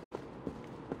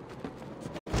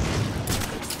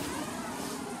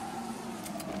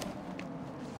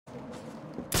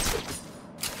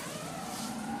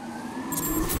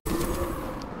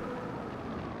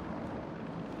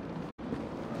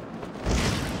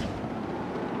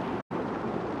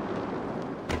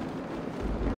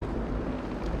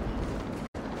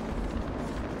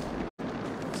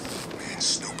 Man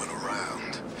snooping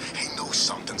around. He knows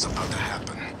something's about to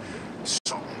happen.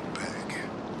 Something big.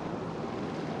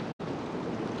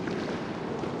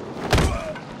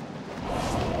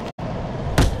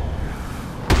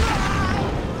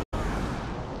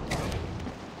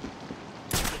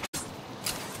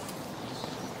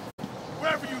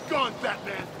 Wherever you gone,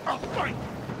 Batman, I'll fight!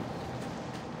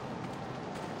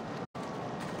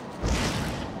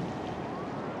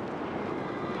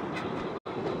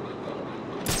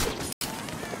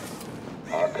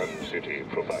 Arkham City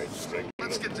provides regular...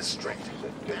 Let's get this straight.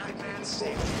 Batman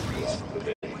saved Freeze.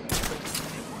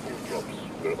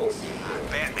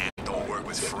 Batman don't work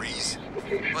with Freeze.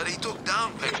 But he took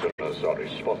down Penguin. Prisoners are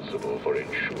responsible for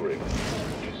ensuring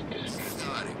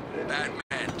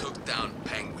Batman took down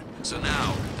Penguin, so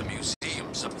now the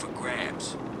museum's up for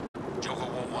grabs. Joker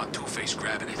won't want Two-Face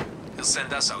grabbing it. He'll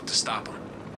send us out to stop him.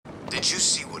 Did you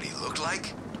see what he looked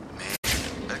like? Man,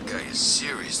 that guy is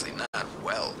seriously not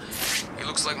well. He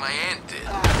looks like my aunt did.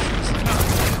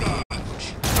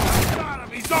 Got him!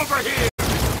 He's over here!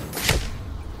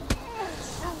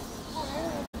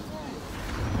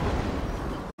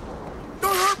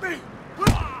 Don't hurt me!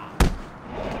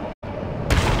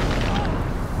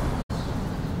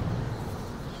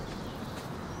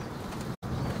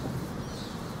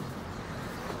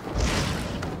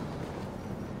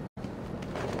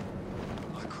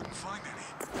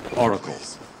 Oracle,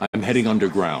 I'm heading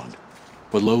underground.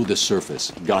 Below the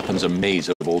surface, Gotham's a maze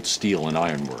of old steel and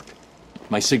ironwork.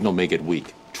 My signal may get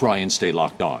weak. Try and stay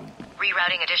locked on.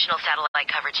 Rerouting additional satellite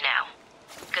coverage now.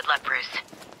 Good luck, Bruce.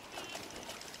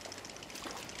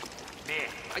 Man,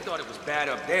 I thought it was bad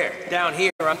up there. Down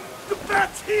here, I'm... The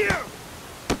bat's here!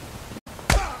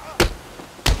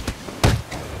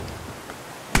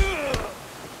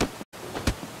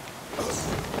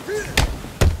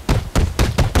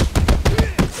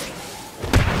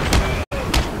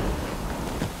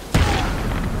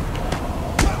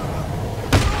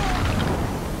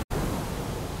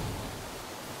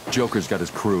 Joker's got his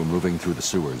crew moving through the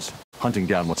sewers, hunting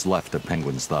down what's left of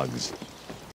Penguin's thugs.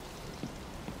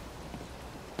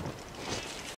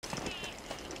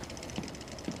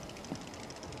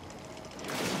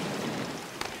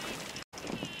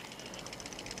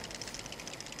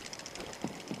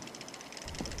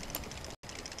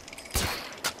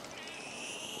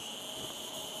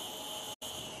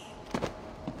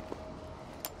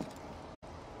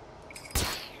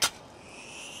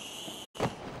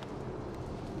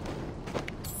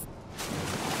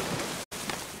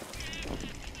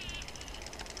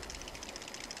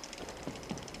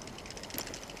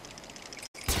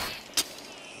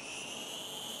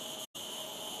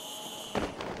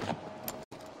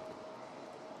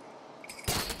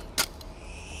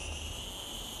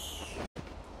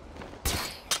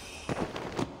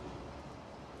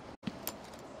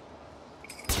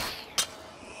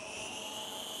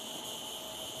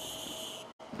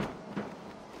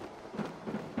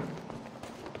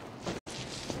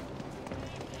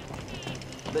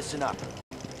 Listen up.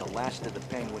 The last of the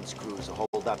Penguin's crews will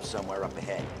hold up somewhere up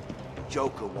ahead.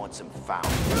 Joker wants them found.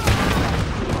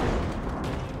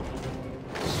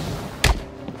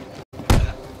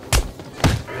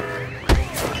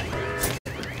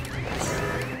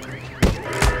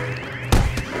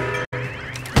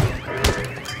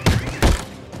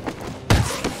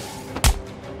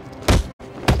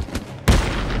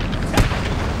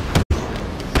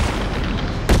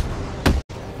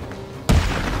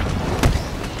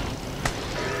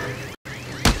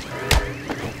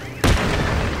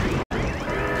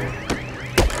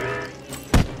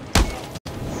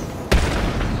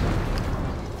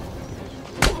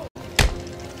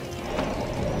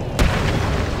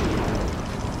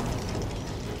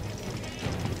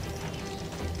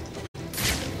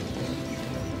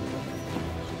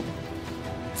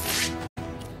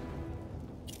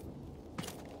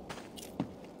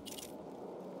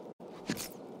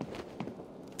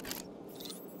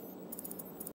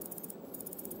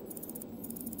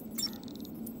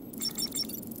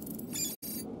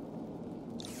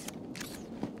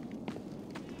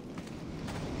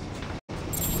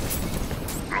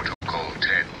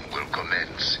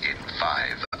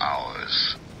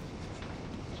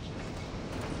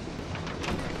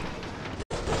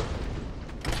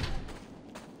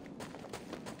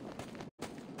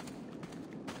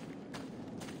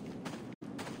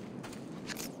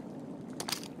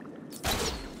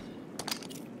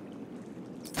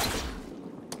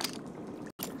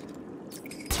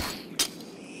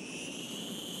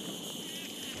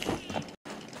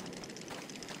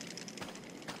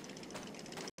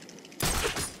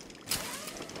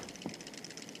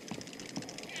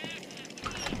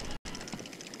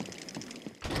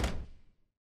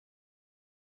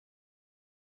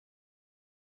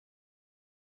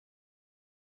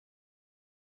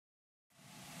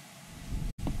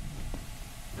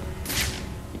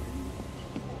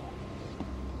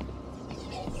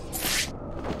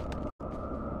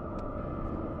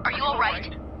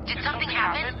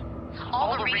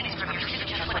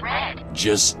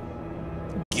 Just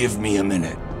give me a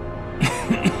minute.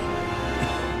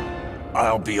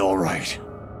 I'll be all right.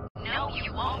 No,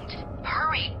 you won't.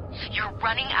 Hurry. You're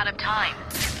running out of time.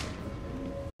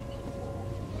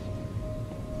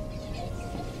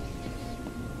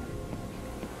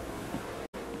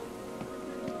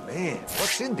 Man,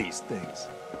 what's in these things?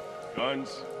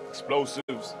 Guns,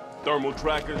 explosives, thermal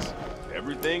trackers,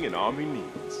 everything an army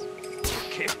needs.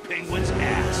 Kick Penguin's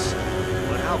ass.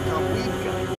 But how come we've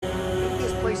got it? Isn't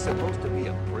this place supposed to be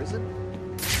a prison?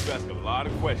 You ask a lot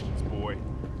of questions, boy.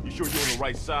 You sure you're on the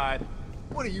right side?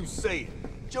 What are you saying?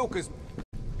 Joker's...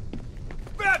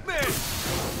 Batman!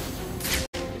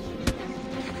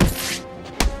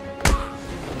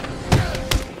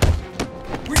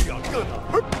 We are gonna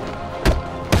hurt...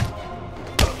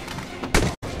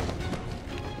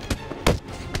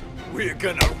 We're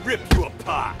gonna rip you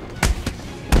apart.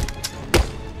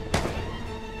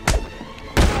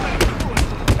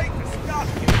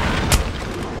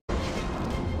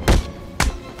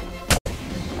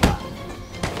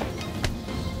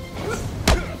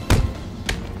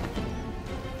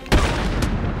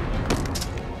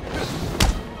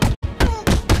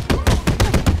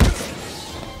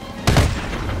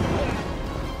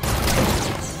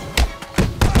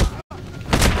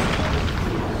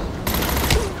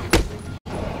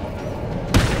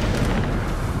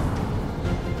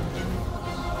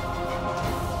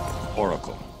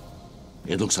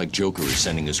 It looks like Joker is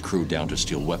sending his crew down to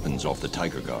steal weapons off the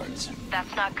Tiger Guards.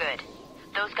 That's not good.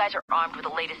 Those guys are armed with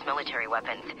the latest military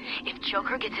weapons. If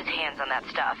Joker gets his hands on that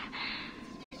stuff,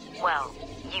 well,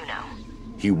 you know.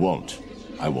 He won't.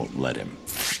 I won't let him.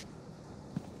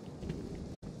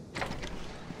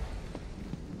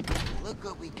 Look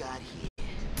what we got here.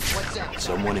 What's that?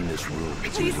 Someone in this room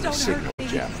is using a signal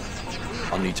jammer.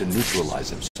 I'll need to neutralize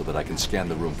him so that I can scan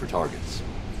the room for targets.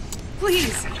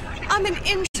 Please, I'm an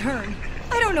intern.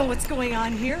 I don't know what's going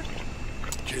on here.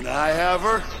 Can I have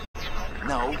her?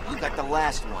 No, you got the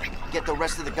last one. Get the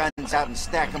rest of the guns out and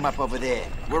stack them up over there.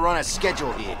 We're on a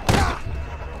schedule here.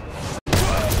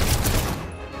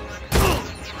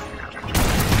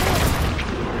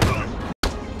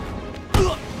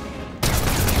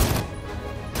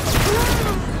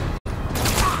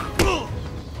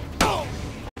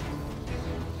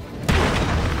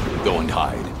 Go and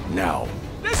hide, now.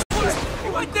 This way!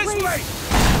 You went this way!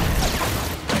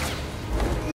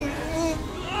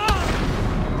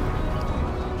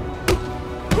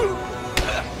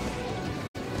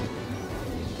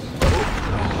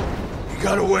 He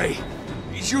got away.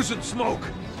 He's using smoke.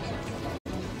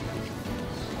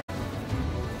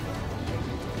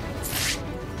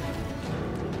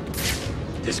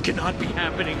 This cannot be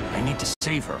happening. I need to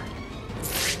save her.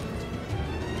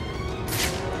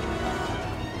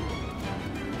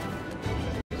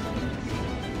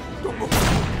 Don't move!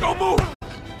 Don't move!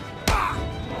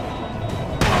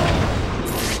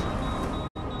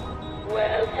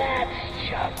 Well, that's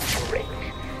just great.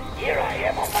 Here I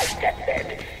am on my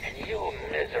deathbed, and you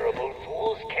miserable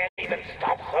fools can't even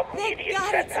stop some idiot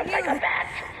dressed up like a bat.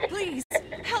 Please,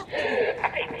 help me.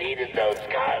 I needed those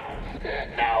guns.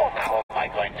 Now how am I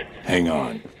going to... Hang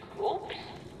on. Oops.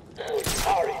 Oh,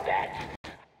 sorry, Bat.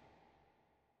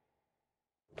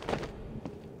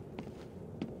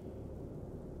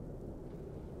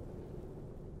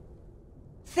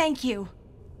 Thank you.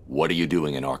 What are you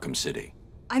doing in Arkham City?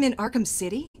 I'm in Arkham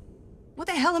City? What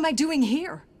the hell am I doing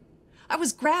here? I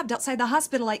was grabbed outside the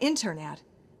hospital I intern at.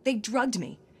 They drugged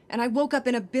me, and I woke up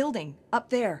in a building up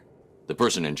there. The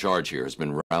person in charge here has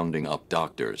been rounding up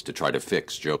doctors to try to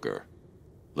fix Joker.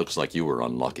 Looks like you were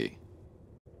unlucky.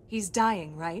 He's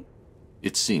dying, right?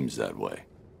 It seems that way.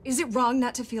 Is it wrong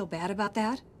not to feel bad about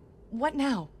that? What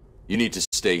now? You need to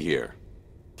stay here.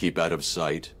 Keep out of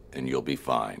sight, and you'll be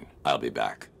fine. I'll be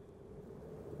back.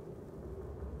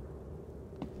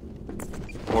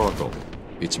 Oracle,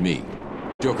 it's me.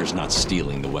 Joker's not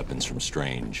stealing the weapons from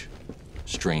Strange.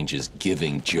 Strange is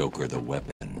giving Joker the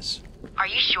weapons. Are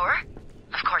you sure?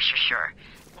 Of course you're sure.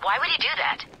 Why would he do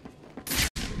that?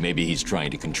 Maybe he's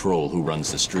trying to control who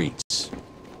runs the streets.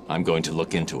 I'm going to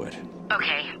look into it.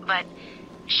 Okay, but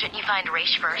shouldn't you find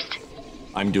Raish first?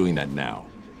 I'm doing that now.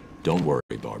 Don't worry,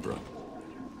 Barbara.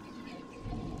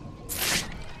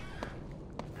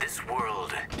 This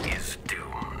world is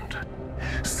doomed.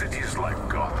 Cities like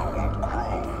Gotham will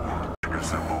grow to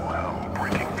resemble hell,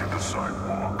 breaking through the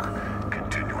sidewalk,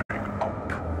 continuing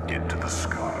up into the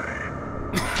sky.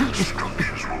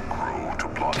 Structures will grow to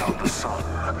blot out the sun,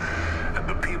 and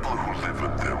the people who live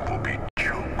in them will be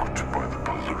choked by the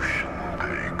pollution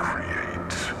they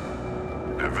create.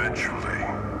 Eventually,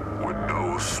 when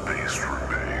no space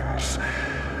remains,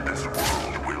 this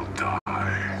world will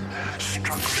die,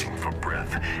 struggling for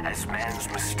breath as man's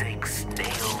mistakes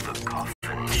nail the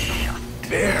coffin shut.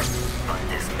 There! But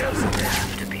this doesn't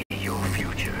have to be your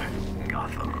future,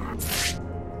 Gotham.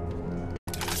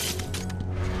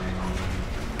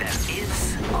 There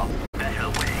is a better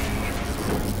way.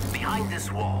 Behind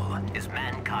this wall is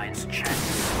mankind's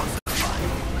chance for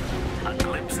survival. A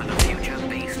glimpse of the future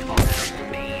based on an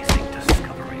amazing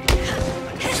discovery. A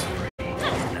discovery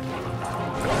that will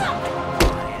allow God to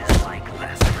rise like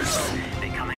Lazarus,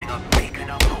 becoming a beacon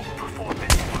of hope for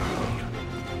forbidden world.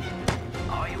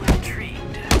 Are you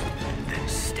intrigued? Then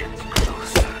step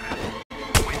closer.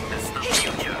 Witness the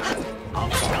future of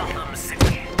Gotham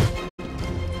City.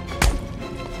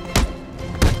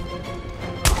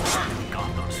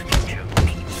 Gotham's future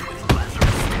meets with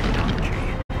Lazarus technology.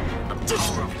 The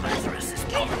power of Lazarus is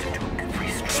pumped into every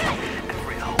street,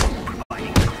 every home,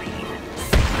 providing clean,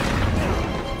 safe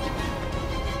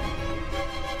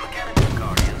mechanical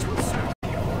guardians will serve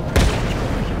you,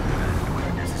 and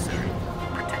where necessary,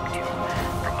 protect you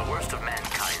from the worst of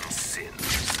mankind's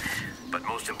sins. But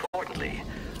most importantly,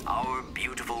 our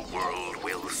beautiful world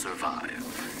will survive.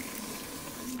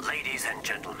 Ladies and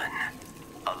gentlemen,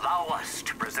 allow us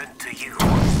to present to you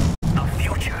the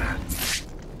future.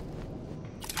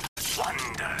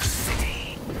 Wonder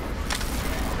City.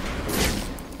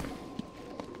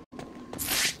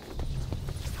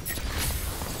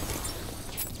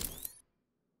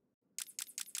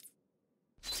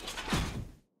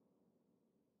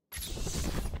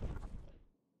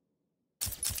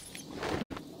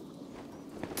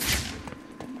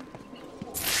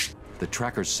 The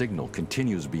tracker's signal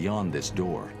continues beyond this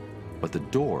door, but the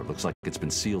door looks like it's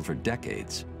been sealed for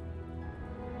decades.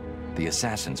 The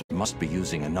assassins must be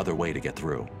using another way to get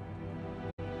through.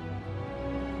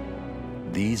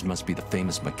 These must be the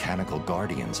famous mechanical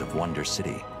guardians of Wonder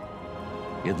City.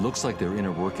 It looks like their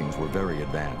inner workings were very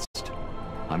advanced.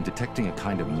 I'm detecting a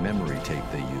kind of memory tape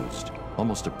they used,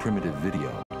 almost a primitive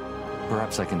video.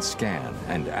 Perhaps I can scan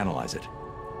and analyze it.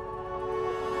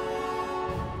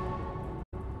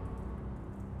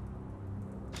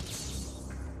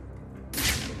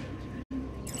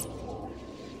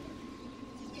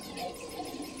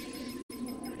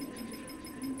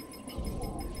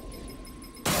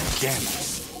 Damn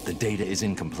it! The data is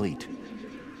incomplete.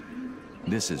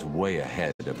 This is way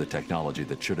ahead of the technology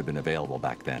that should have been available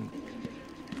back then.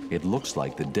 It looks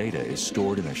like the data is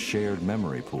stored in a shared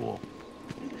memory pool.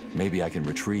 Maybe I can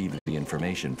retrieve the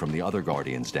information from the other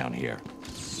Guardians down here.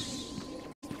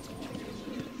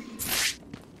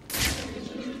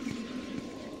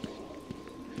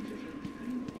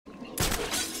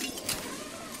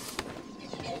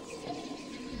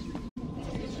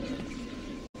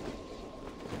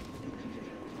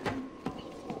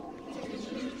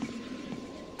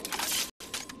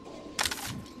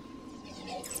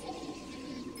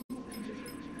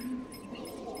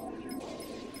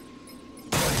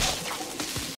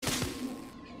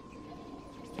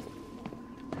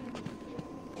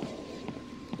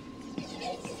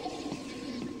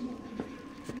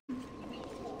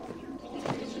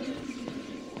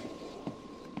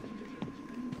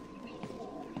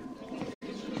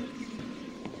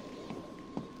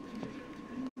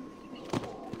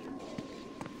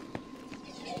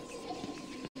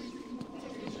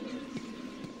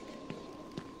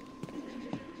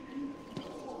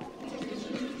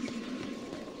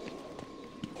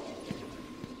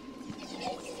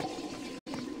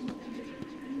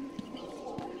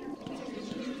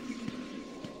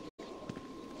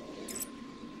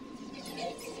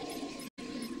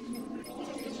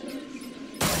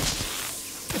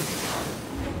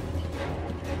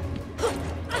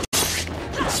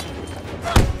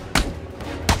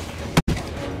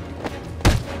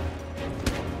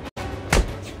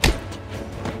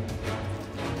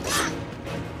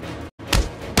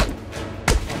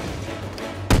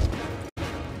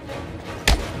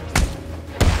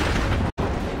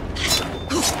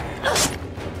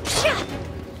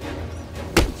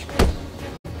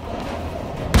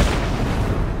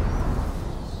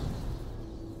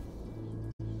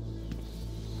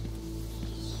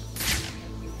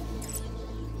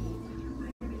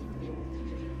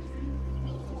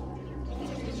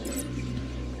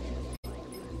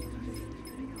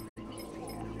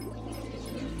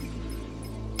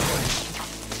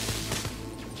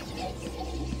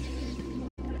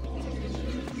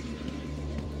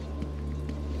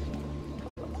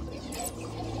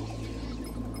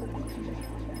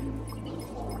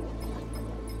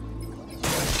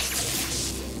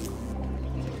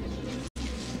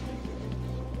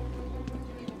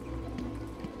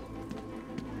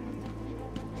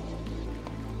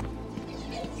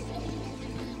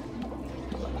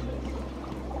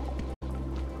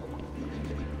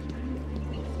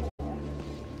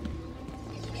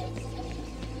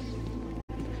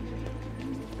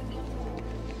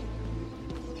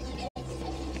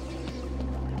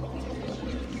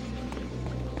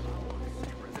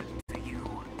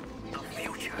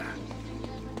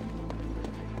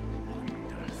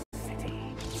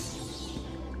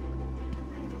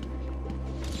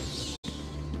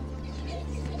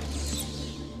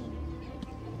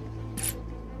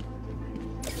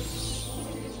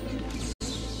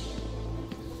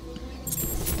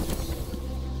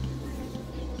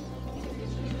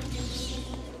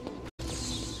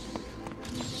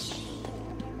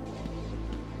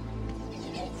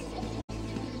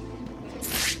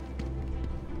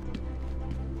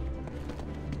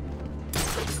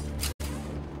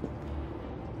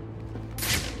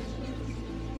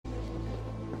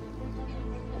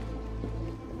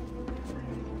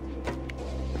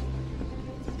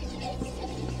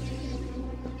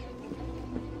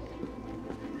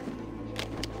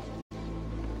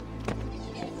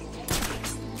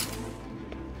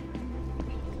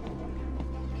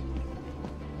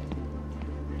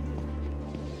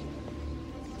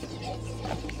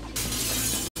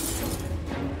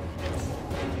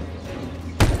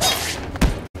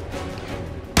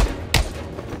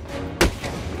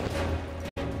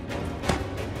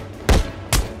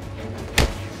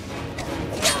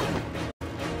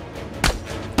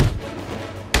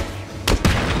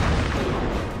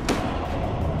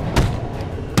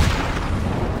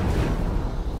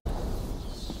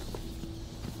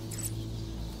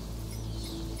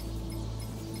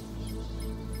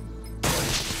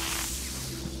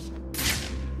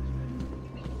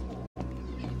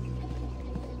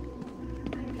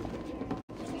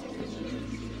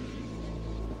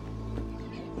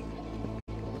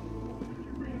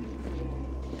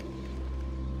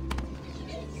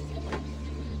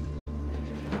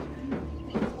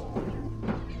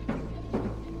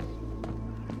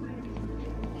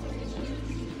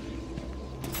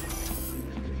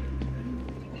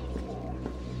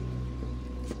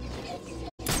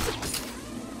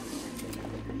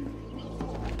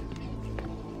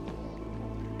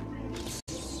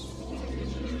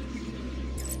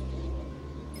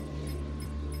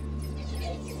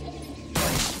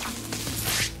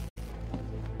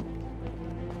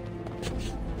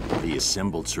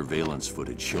 assembled surveillance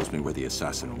footage shows me where the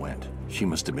assassin went. She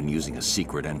must have been using a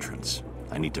secret entrance.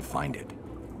 I need to find it.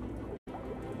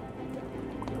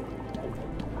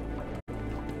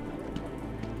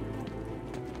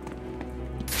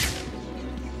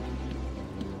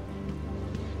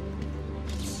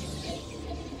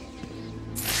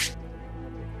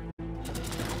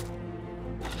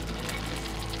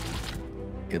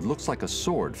 It looks like a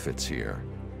sword fits here.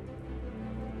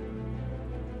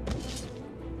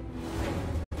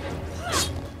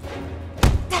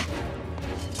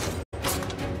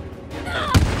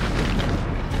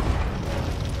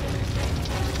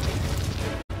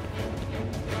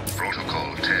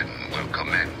 Protocol 10 will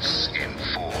commence in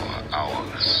 4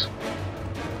 hours.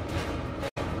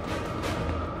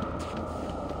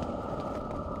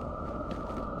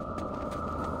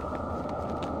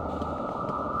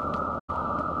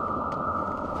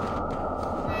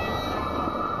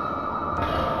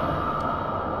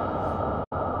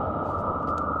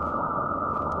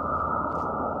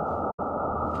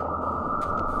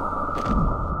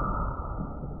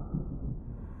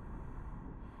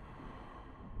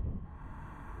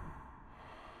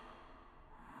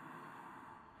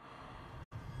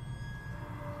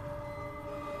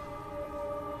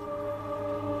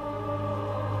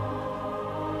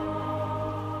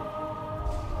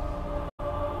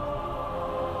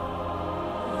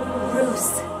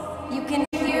 You can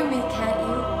hear me, can't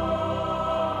you?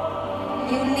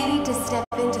 You need to step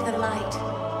into the light.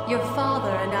 Your father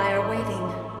and I are waiting.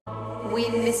 We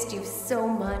missed you so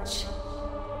much.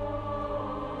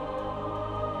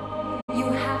 You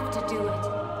have to do it.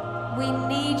 We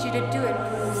need you to do it,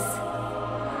 Bruce.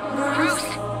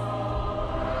 Bruce!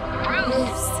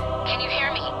 Bruce! Can you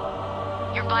hear me?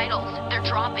 Your vitals, they're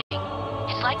dropping.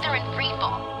 It's like they're in free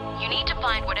fall. You need to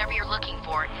find whatever you're looking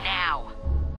for now.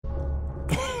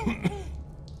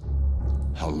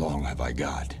 How long have I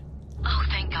got? Oh,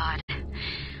 thank God.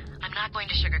 I'm not going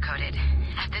to sugarcoat it.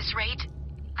 At this rate,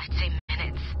 I'd say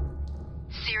minutes.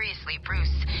 Seriously,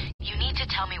 Bruce, you need to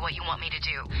tell me what you want me to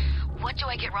do. What do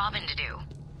I get Robin to do?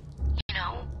 You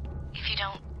know, if you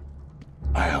don't...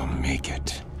 I'll make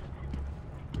it.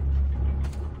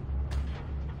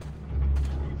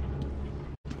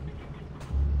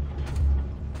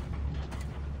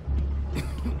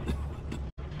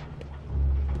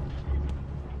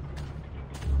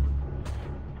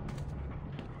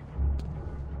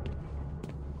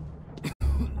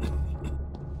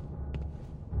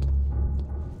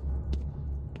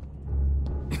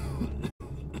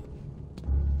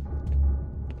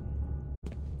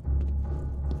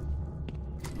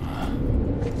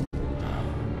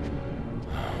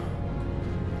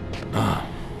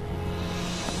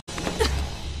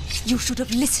 You should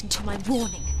have listened to my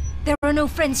warning. There are no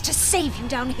friends to save you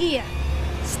down here.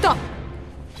 Stop!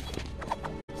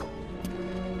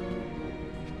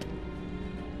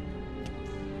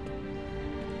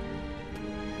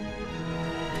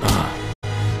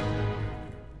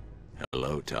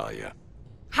 Hello, Talia.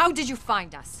 How did you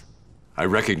find us? I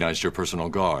recognized your personal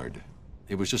guard.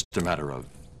 It was just a matter of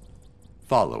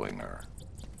following her.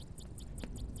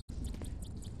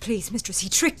 Please, mistress, he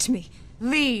tricked me.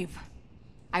 Leave.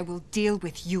 I will deal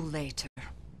with you later.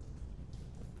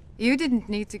 You didn't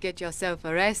need to get yourself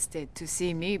arrested to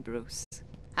see me, Bruce.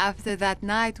 After that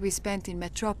night we spent in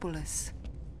Metropolis.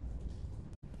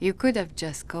 You could have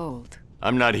just called.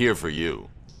 I'm not here for you.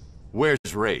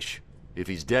 Where's Raish? If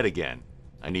he's dead again,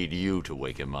 I need you to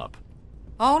wake him up.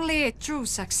 Only a true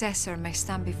successor may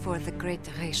stand before the great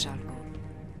Raish Al Ghul.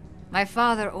 My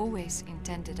father always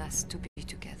intended us to be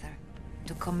together,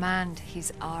 to command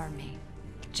his army.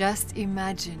 Just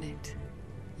imagine it.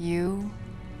 You,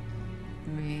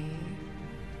 me,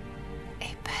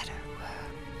 a better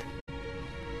world.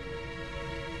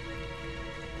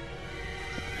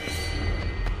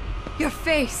 Your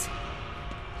face!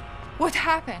 What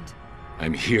happened?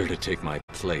 I'm here to take my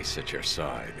place at your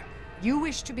side. You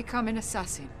wish to become an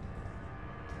assassin.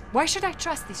 Why should I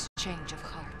trust this change of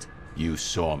heart? You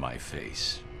saw my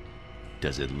face.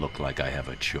 Does it look like I have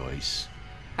a choice?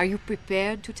 Are you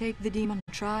prepared to take the demon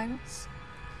trials?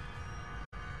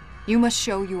 You must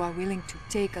show you are willing to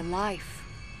take a life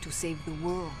to save the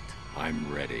world.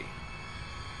 I'm ready.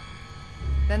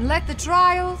 Then let the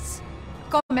trials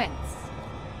commence.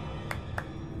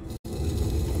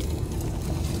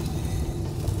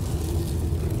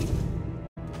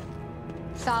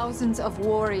 Thousands of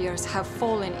warriors have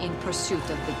fallen in pursuit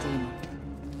of the demon.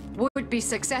 Would-be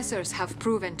successors have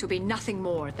proven to be nothing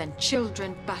more than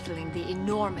children battling the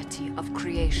enormity of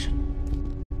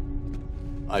creation.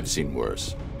 I've seen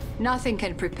worse. Nothing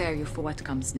can prepare you for what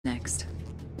comes next.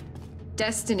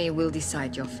 Destiny will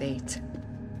decide your fate.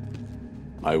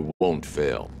 I won't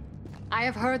fail. I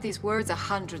have heard these words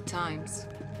 100 times.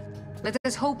 Let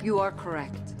us hope you are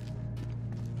correct.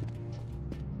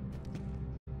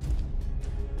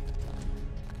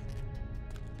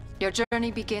 Your journey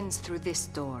begins through this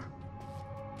door.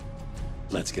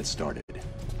 Let's get started.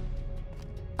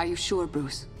 Are you sure,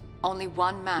 Bruce? Only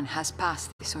one man has passed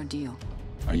this ordeal.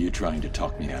 Are you trying to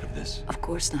talk me out of this? Of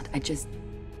course not. I just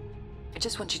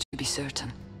want you to be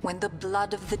certain. When the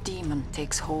blood of the demon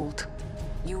takes hold,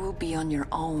 you will be on your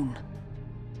own.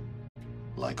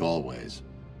 Like always.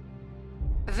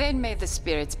 Then may the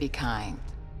spirits be kind.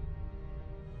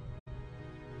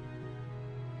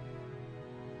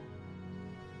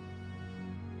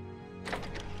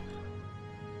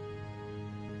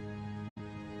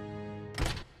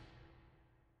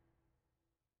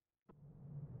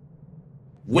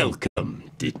 Welcome,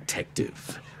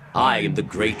 Detective. I am the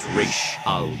great Ra's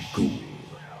al Ghul.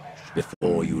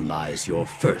 Before you lies your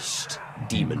first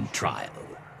demon trial.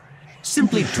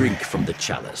 Simply drink from the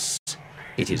chalice.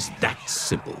 It is that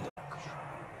simple.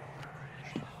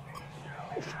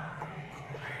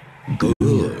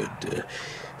 Good.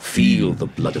 Feel the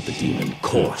blood of the demon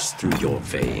course through your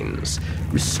veins,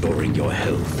 restoring your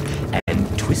health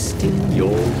and twisting your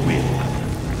will.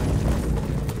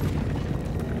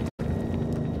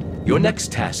 Your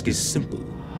next task is simple.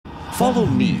 Follow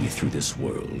me through this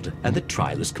world, and the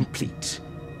trial is complete.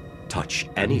 Touch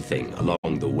anything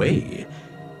along the way,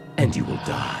 and you will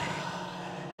die.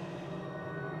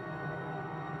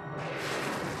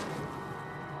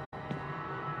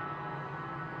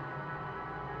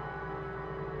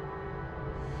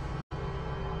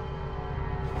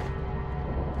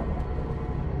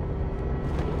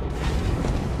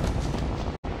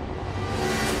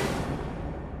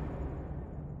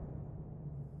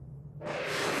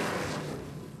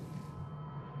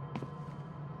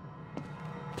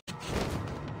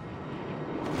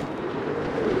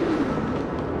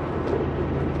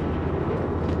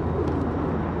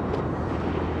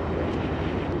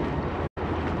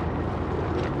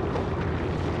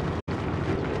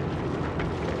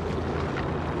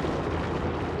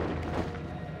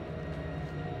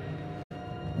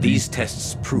 These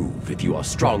tests prove if you are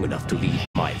strong enough to lead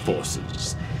my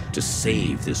forces, to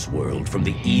save this world from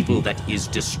the evil that is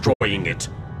destroying it.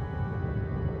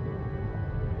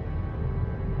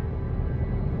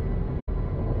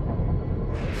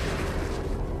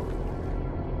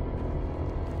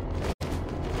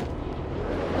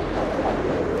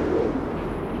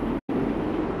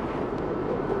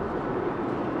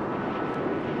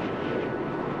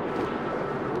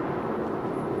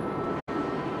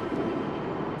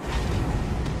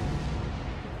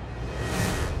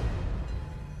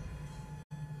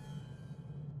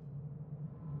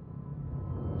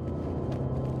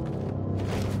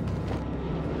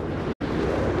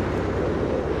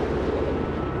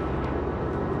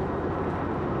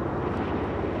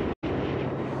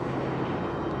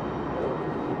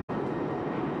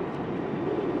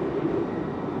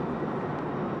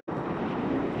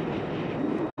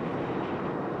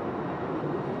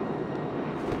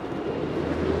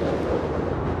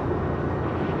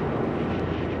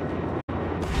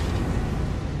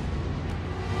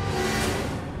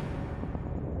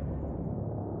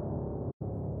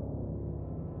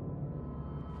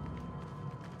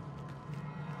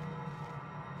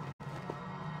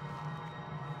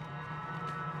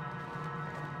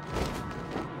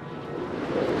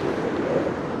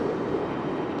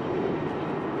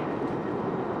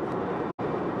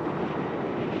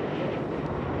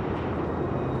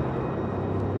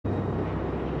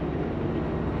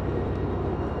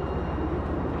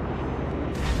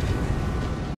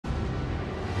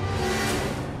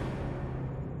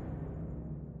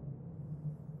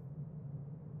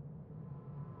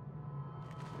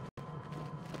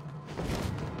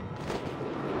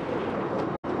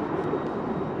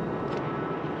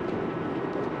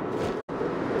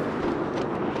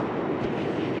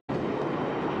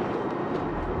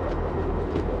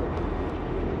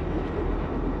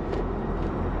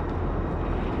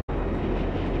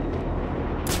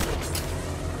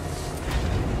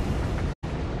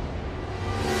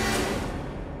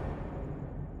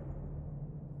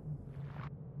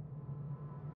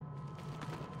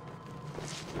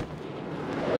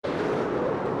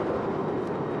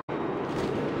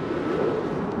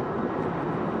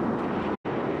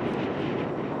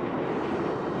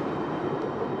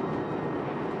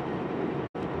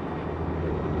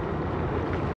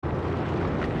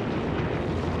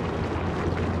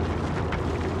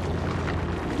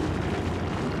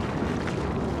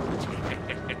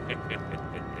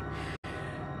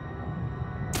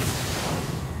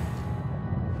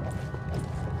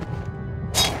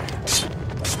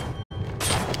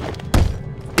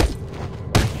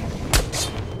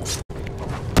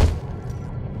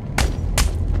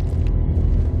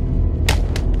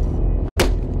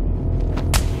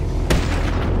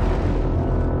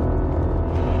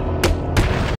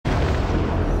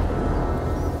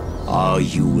 Are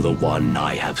you the one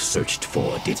I have searched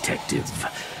for, Detective?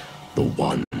 The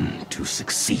one to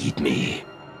succeed me?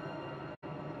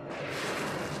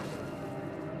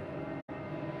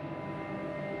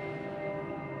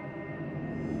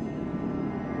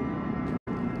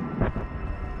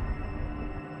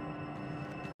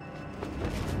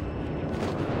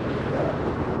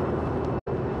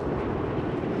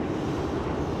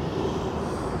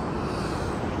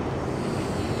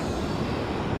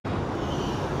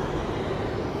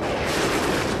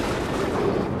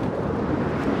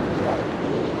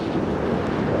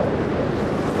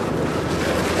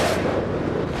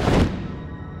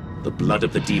 The blood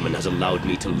of the demon has allowed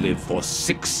me to live for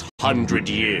 600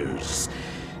 years.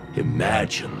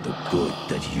 Imagine the good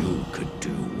that you could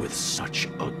do with such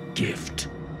a gift.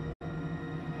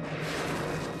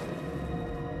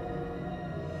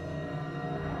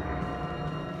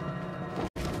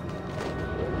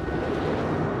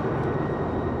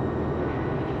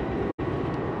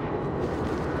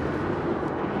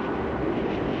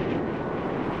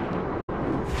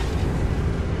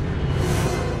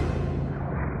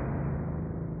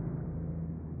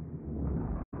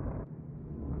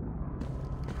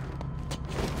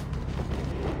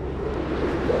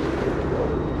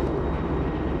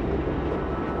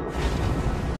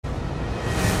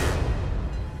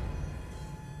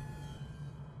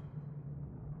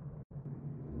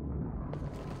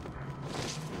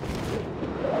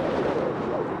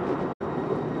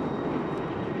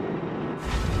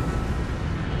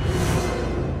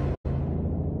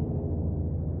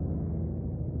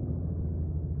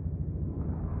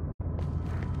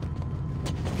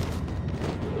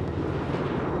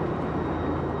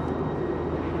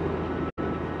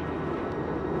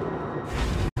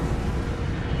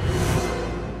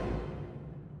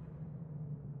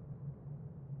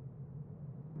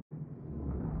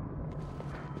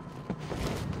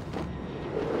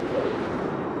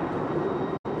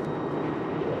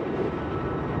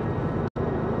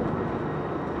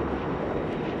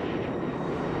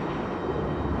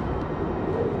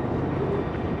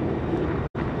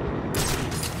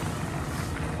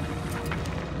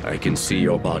 I can see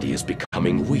your body is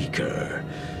becoming weaker.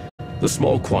 The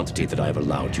small quantity that I have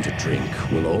allowed you to drink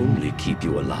will only keep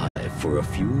you alive for a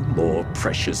few more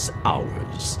precious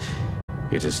hours.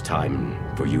 It is time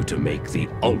for you to make the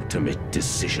ultimate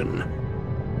decision.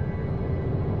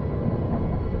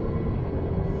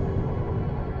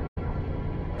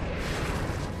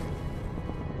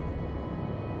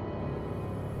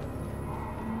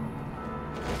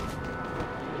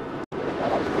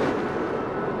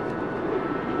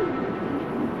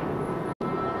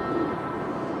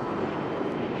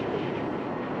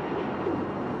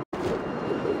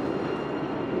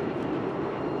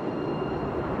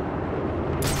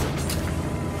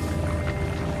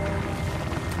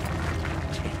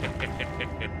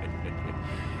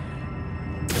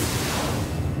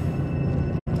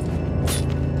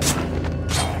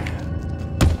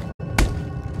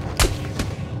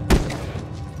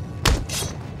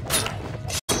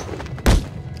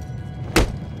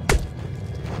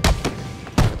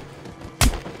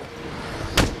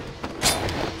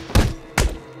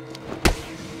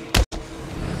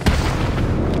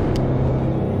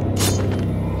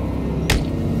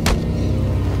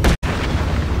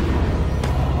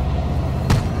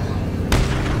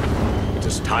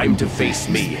 Time to face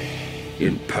me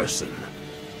in person.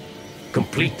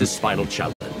 Complete this final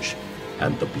challenge,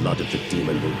 and the blood of the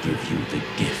demon will give you the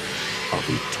gift of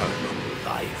eternal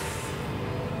life.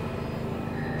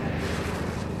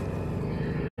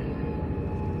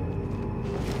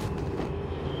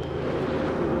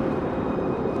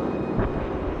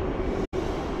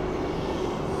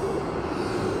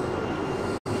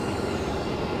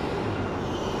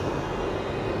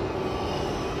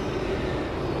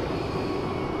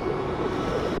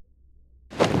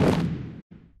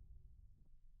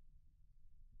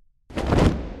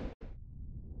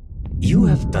 You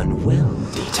have done well,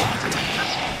 detective.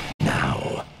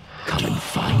 Now, come and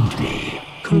find me.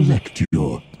 Collect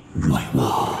your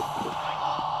reward.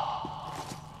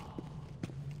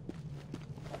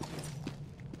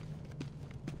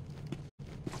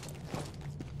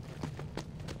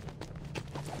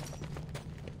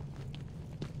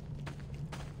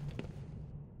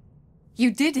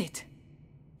 You did it.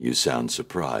 You sound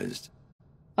surprised.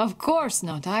 Of course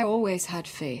not. I always had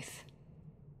faith.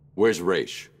 Where's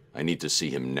Raish? I need to see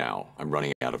him now. I'm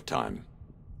running out of time.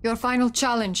 Your final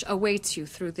challenge awaits you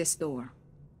through this door.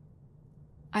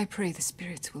 I pray the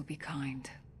spirits will be kind.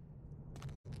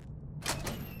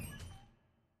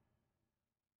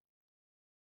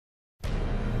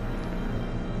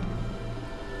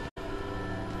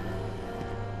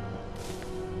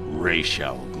 Ra's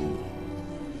al Ghul.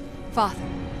 Father.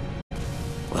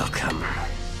 Welcome,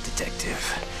 Detective.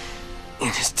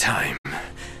 It is time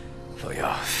for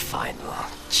your final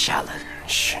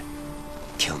challenge.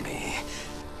 Kill me.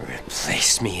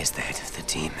 Replace me as that of the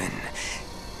demon.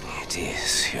 It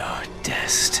is your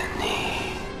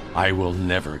destiny. I will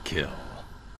never kill.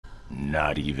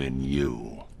 Not even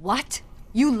you. What?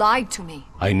 You lied to me.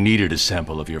 I needed a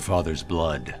sample of your father's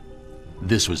blood.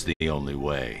 This was the only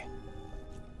way.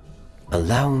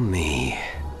 Allow me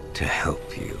to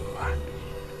help you.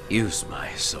 Use my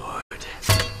sword.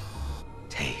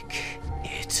 Take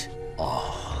it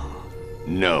all.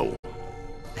 No.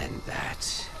 And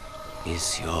that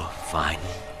is your final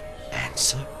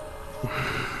answer?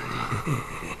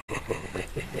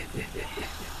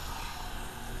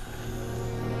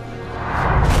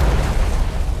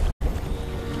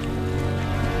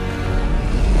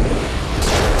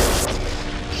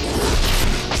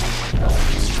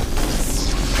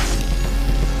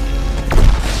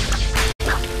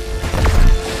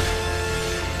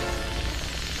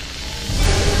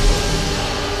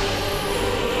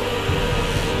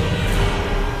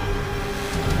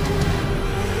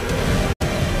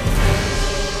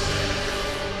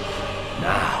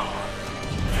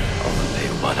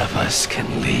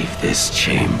 Can leave this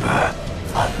chamber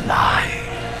alive.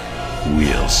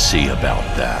 We'll see about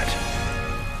that.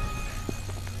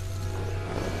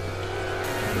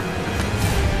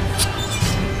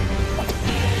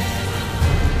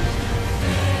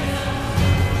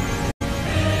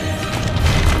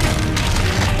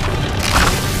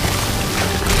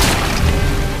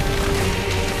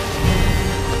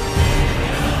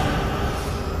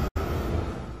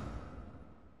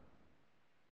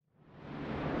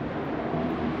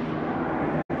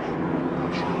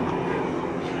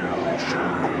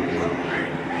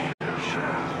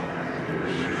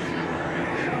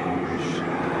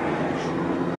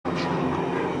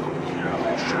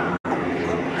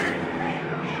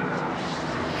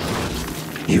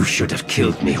 You should have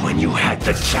killed me when you had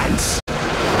the chance.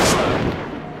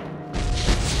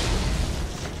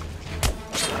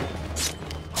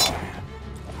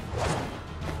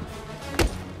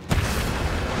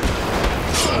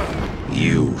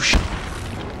 You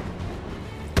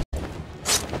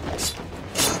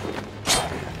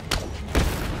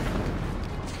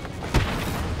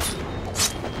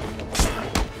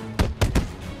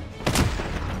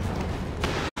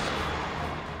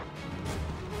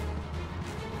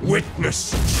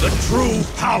Witness the true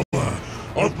power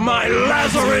of my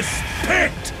Lazarus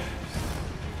Pit!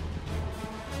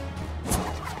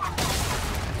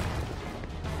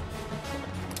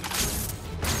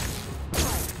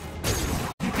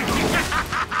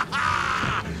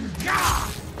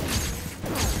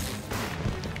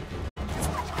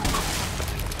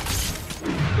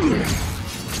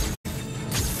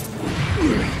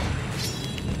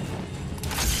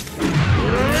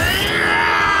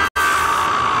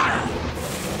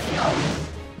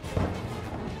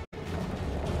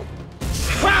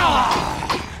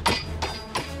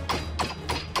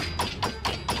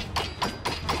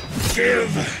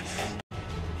 Give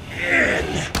in.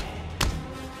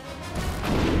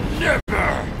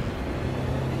 Never.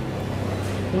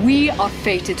 We are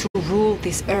fated to rule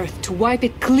this earth, to wipe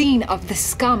it clean of the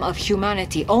scum of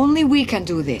humanity. Only we can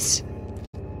do this.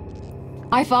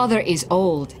 My father is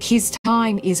old. His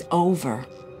time is over.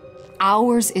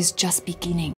 Ours is just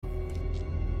beginning.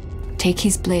 Take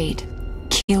his blade.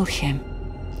 Kill him.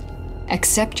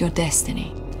 Accept your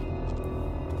destiny.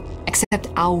 Accept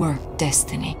our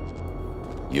destiny.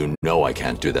 You know I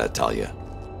can't do that, Talia.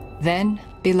 Then,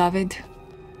 beloved,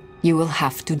 you will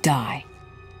have to die.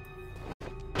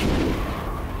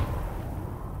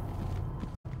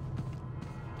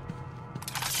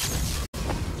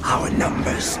 Our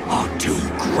numbers are too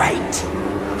great.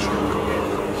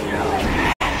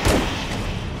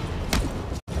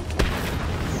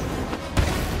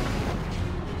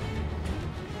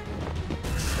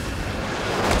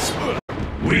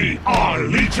 We are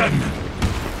Legion!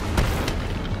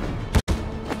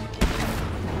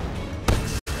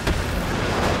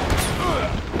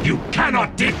 You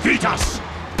cannot defeat us!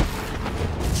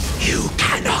 You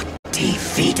cannot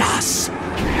defeat us!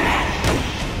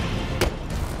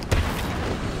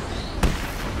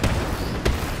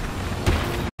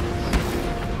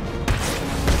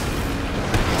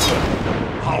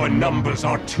 Our numbers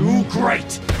are too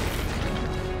great!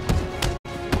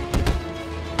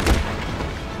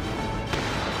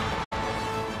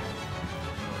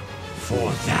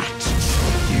 For that,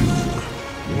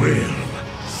 you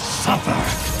will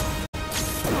suffer!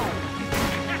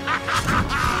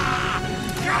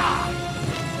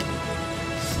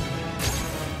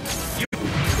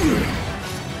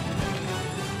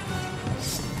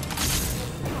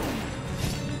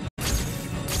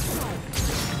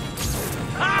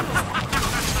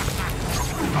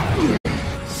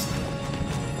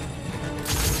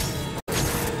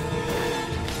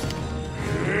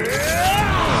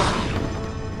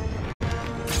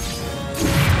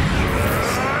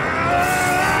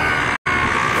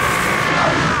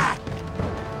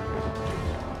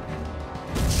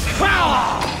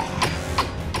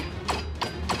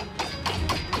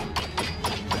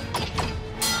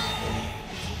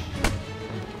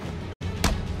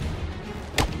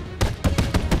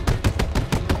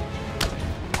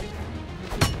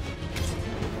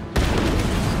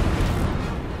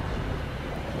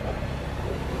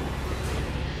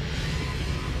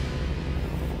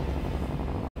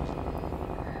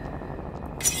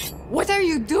 are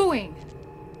you doing?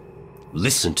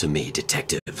 Listen to me,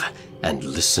 detective, and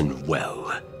listen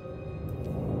well.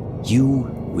 You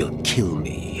will kill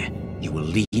me. You will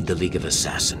lead the League of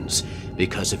Assassins,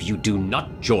 because if you do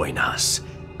not join us,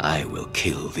 I will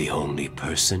kill the only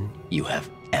person you have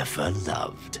ever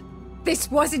loved. This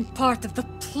wasn't part of the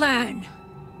plan.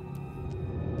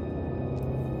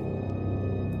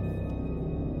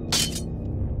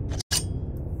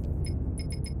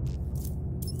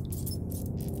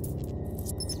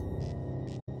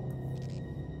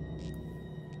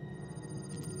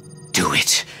 Do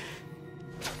it.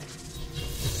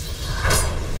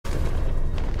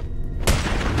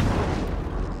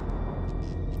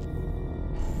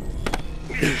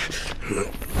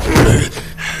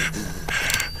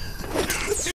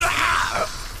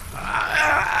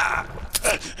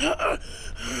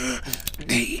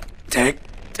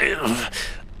 Detective.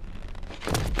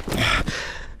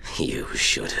 You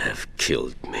should have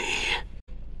killed me.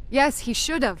 Yes, he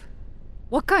should have.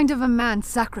 What kind of a man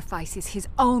sacrifices his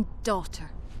own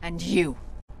daughter? And you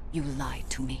lied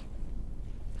to me.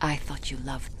 I thought you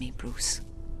loved me, Bruce.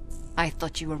 I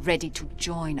thought you were ready to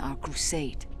join our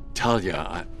crusade.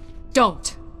 Talia,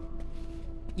 Don't!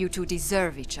 You two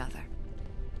deserve each other.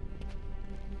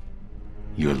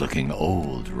 You're looking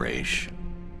old, Raish.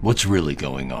 What's really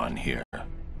going on here?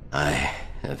 I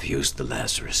have used the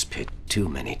Lazarus Pit too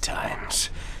many times.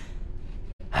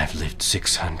 I've lived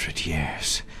 600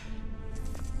 years.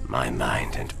 My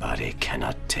mind and body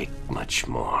cannot take much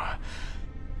more.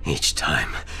 Each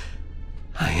time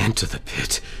I enter the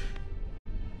pit,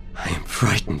 I am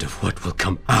frightened of what will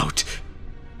come out.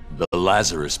 The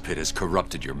Lazarus Pit has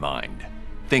corrupted your mind.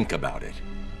 Think about it.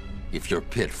 If your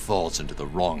pit falls into the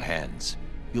wrong hands,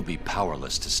 you'll be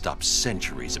powerless to stop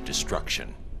centuries of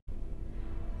destruction.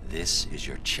 This is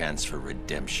your chance for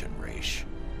redemption, Raish.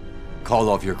 Call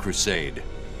off your crusade,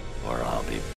 or I'll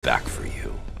be back for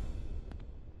you.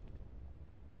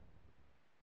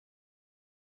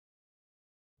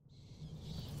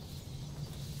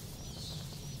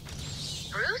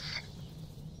 Bruce?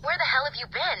 Where the hell have you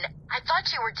been? I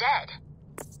thought you were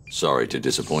dead. Sorry to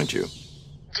disappoint you.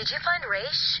 Did you find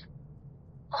Raish?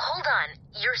 Hold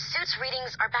on. Your suit's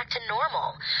readings are back to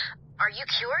normal. Are you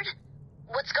cured?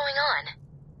 What's going on?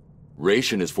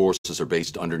 Raish and his forces are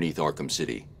based underneath Arkham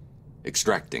City,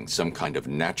 extracting some kind of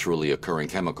naturally occurring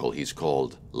chemical he's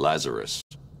called Lazarus.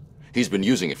 He's been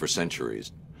using it for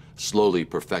centuries, slowly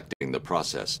perfecting the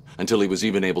process until he was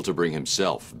even able to bring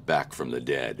himself back from the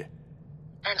dead.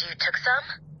 And you took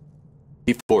some?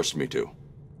 He forced me to.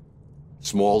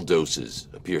 Small doses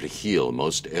appear to heal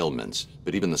most ailments,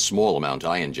 but even the small amount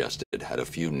I ingested had a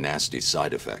few nasty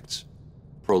side effects.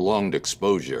 Prolonged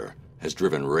exposure has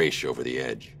driven Raish over the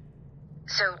edge.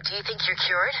 So, do you think you're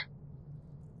cured?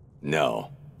 No,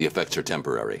 the effects are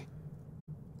temporary.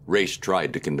 Raish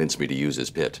tried to convince me to use his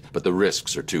pit, but the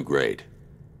risks are too great.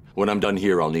 When I'm done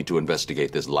here, I'll need to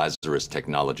investigate this Lazarus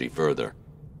technology further.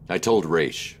 I told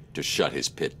Raish to shut his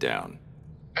pit down.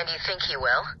 And you think he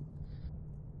will?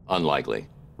 Unlikely.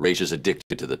 Raish is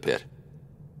addicted to the pit.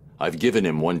 I've given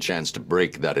him one chance to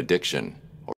break that addiction,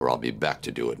 or I'll be back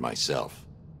to do it myself.